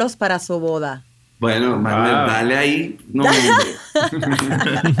contratarlos para su boda. Bueno, Manuel, dale ahí. No,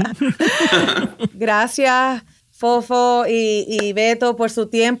 Gracias, Fofo y Beto, por su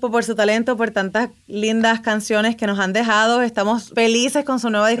tiempo, por su talento, por tantas lindas canciones que nos han dejado. Estamos felices con su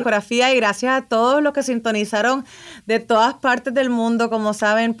nueva discografía y gracias a todos los que sintonizaron de todas partes del mundo. Como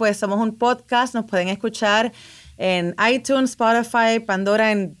saben, pues somos un podcast, nos pueden escuchar en iTunes, Spotify,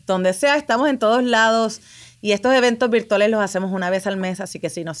 Pandora, en donde sea. Estamos en todos lados y estos eventos virtuales los hacemos una vez al mes, así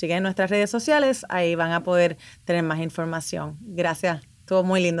que si nos siguen en nuestras redes sociales, ahí van a poder tener más información. Gracias, estuvo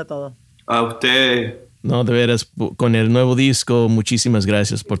muy lindo todo. A ustedes. No, de veras, con el nuevo disco, muchísimas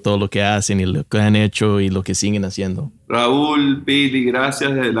gracias por todo lo que hacen y lo que han hecho y lo que siguen haciendo. Raúl, Pili,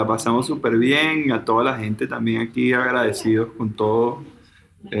 gracias, la pasamos súper bien. A toda la gente también aquí agradecidos con todo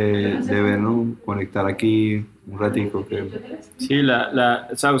de vernos conectar aquí un ratico, creo. Sí,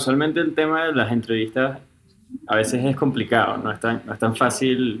 o sea, usualmente el tema de las entrevistas a veces es complicado, no es tan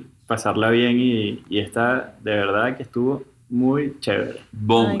fácil pasarla bien y esta de verdad que estuvo muy chévere.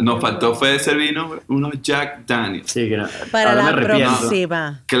 Nos faltó fue servirnos unos Jack Daniels. Sí, que para la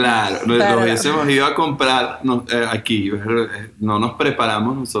próxima. Claro, los hubiésemos ido a comprar aquí, no nos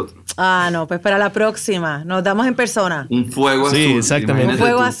preparamos nosotros. No, pues para la próxima, nos damos en persona. Un fuego azul. Sí, exactamente. Un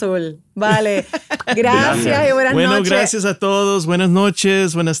fuego azul, vale. Gracias y buenas noches. Bueno, gracias a todos, buenas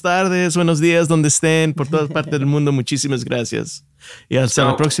noches, buenas tardes, buenos días, donde estén, por todas partes del mundo, muchísimas gracias. Y hasta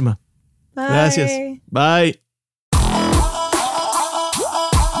la próxima. Bye. Gracias. Bye.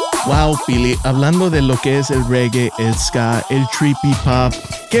 Wow, Pili, hablando de lo que es el reggae, el ska, el trippy pop,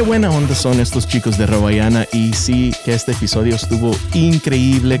 qué buena onda son estos chicos de Rawayana. Y sí, que este episodio estuvo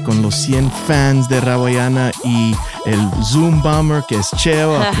increíble con los 100 fans de Rawayana y el Zoom Bomber, que es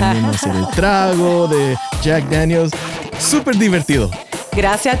Cheo, aprendiendo a hacer el trago de Jack Daniels. Súper divertido.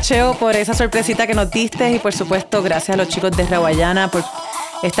 Gracias, Cheo, por esa sorpresita que nos diste y por supuesto gracias a los chicos de Rawayana por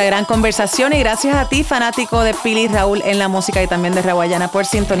esta gran conversación y gracias a ti, fanático de Pili y Raúl en la música y también de Rawayana, por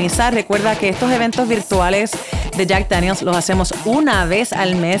sintonizar. Recuerda que estos eventos virtuales de Jack Daniels los hacemos una vez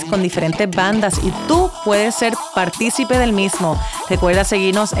al mes con diferentes bandas y tú puedes ser partícipe del mismo. Recuerda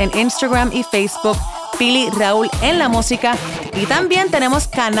seguirnos en Instagram y Facebook, Pili Raúl en la música, y también tenemos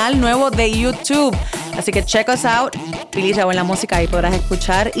canal nuevo de YouTube. Así que check us out, Pili Raúl en la música, ahí podrás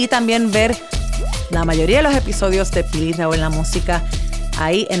escuchar y también ver la mayoría de los episodios de Pili Raúl en la música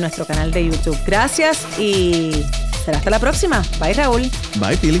ahí en nuestro canal de YouTube. Gracias y será hasta la próxima. Bye, Raúl.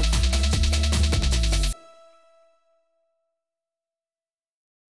 Bye, Pili.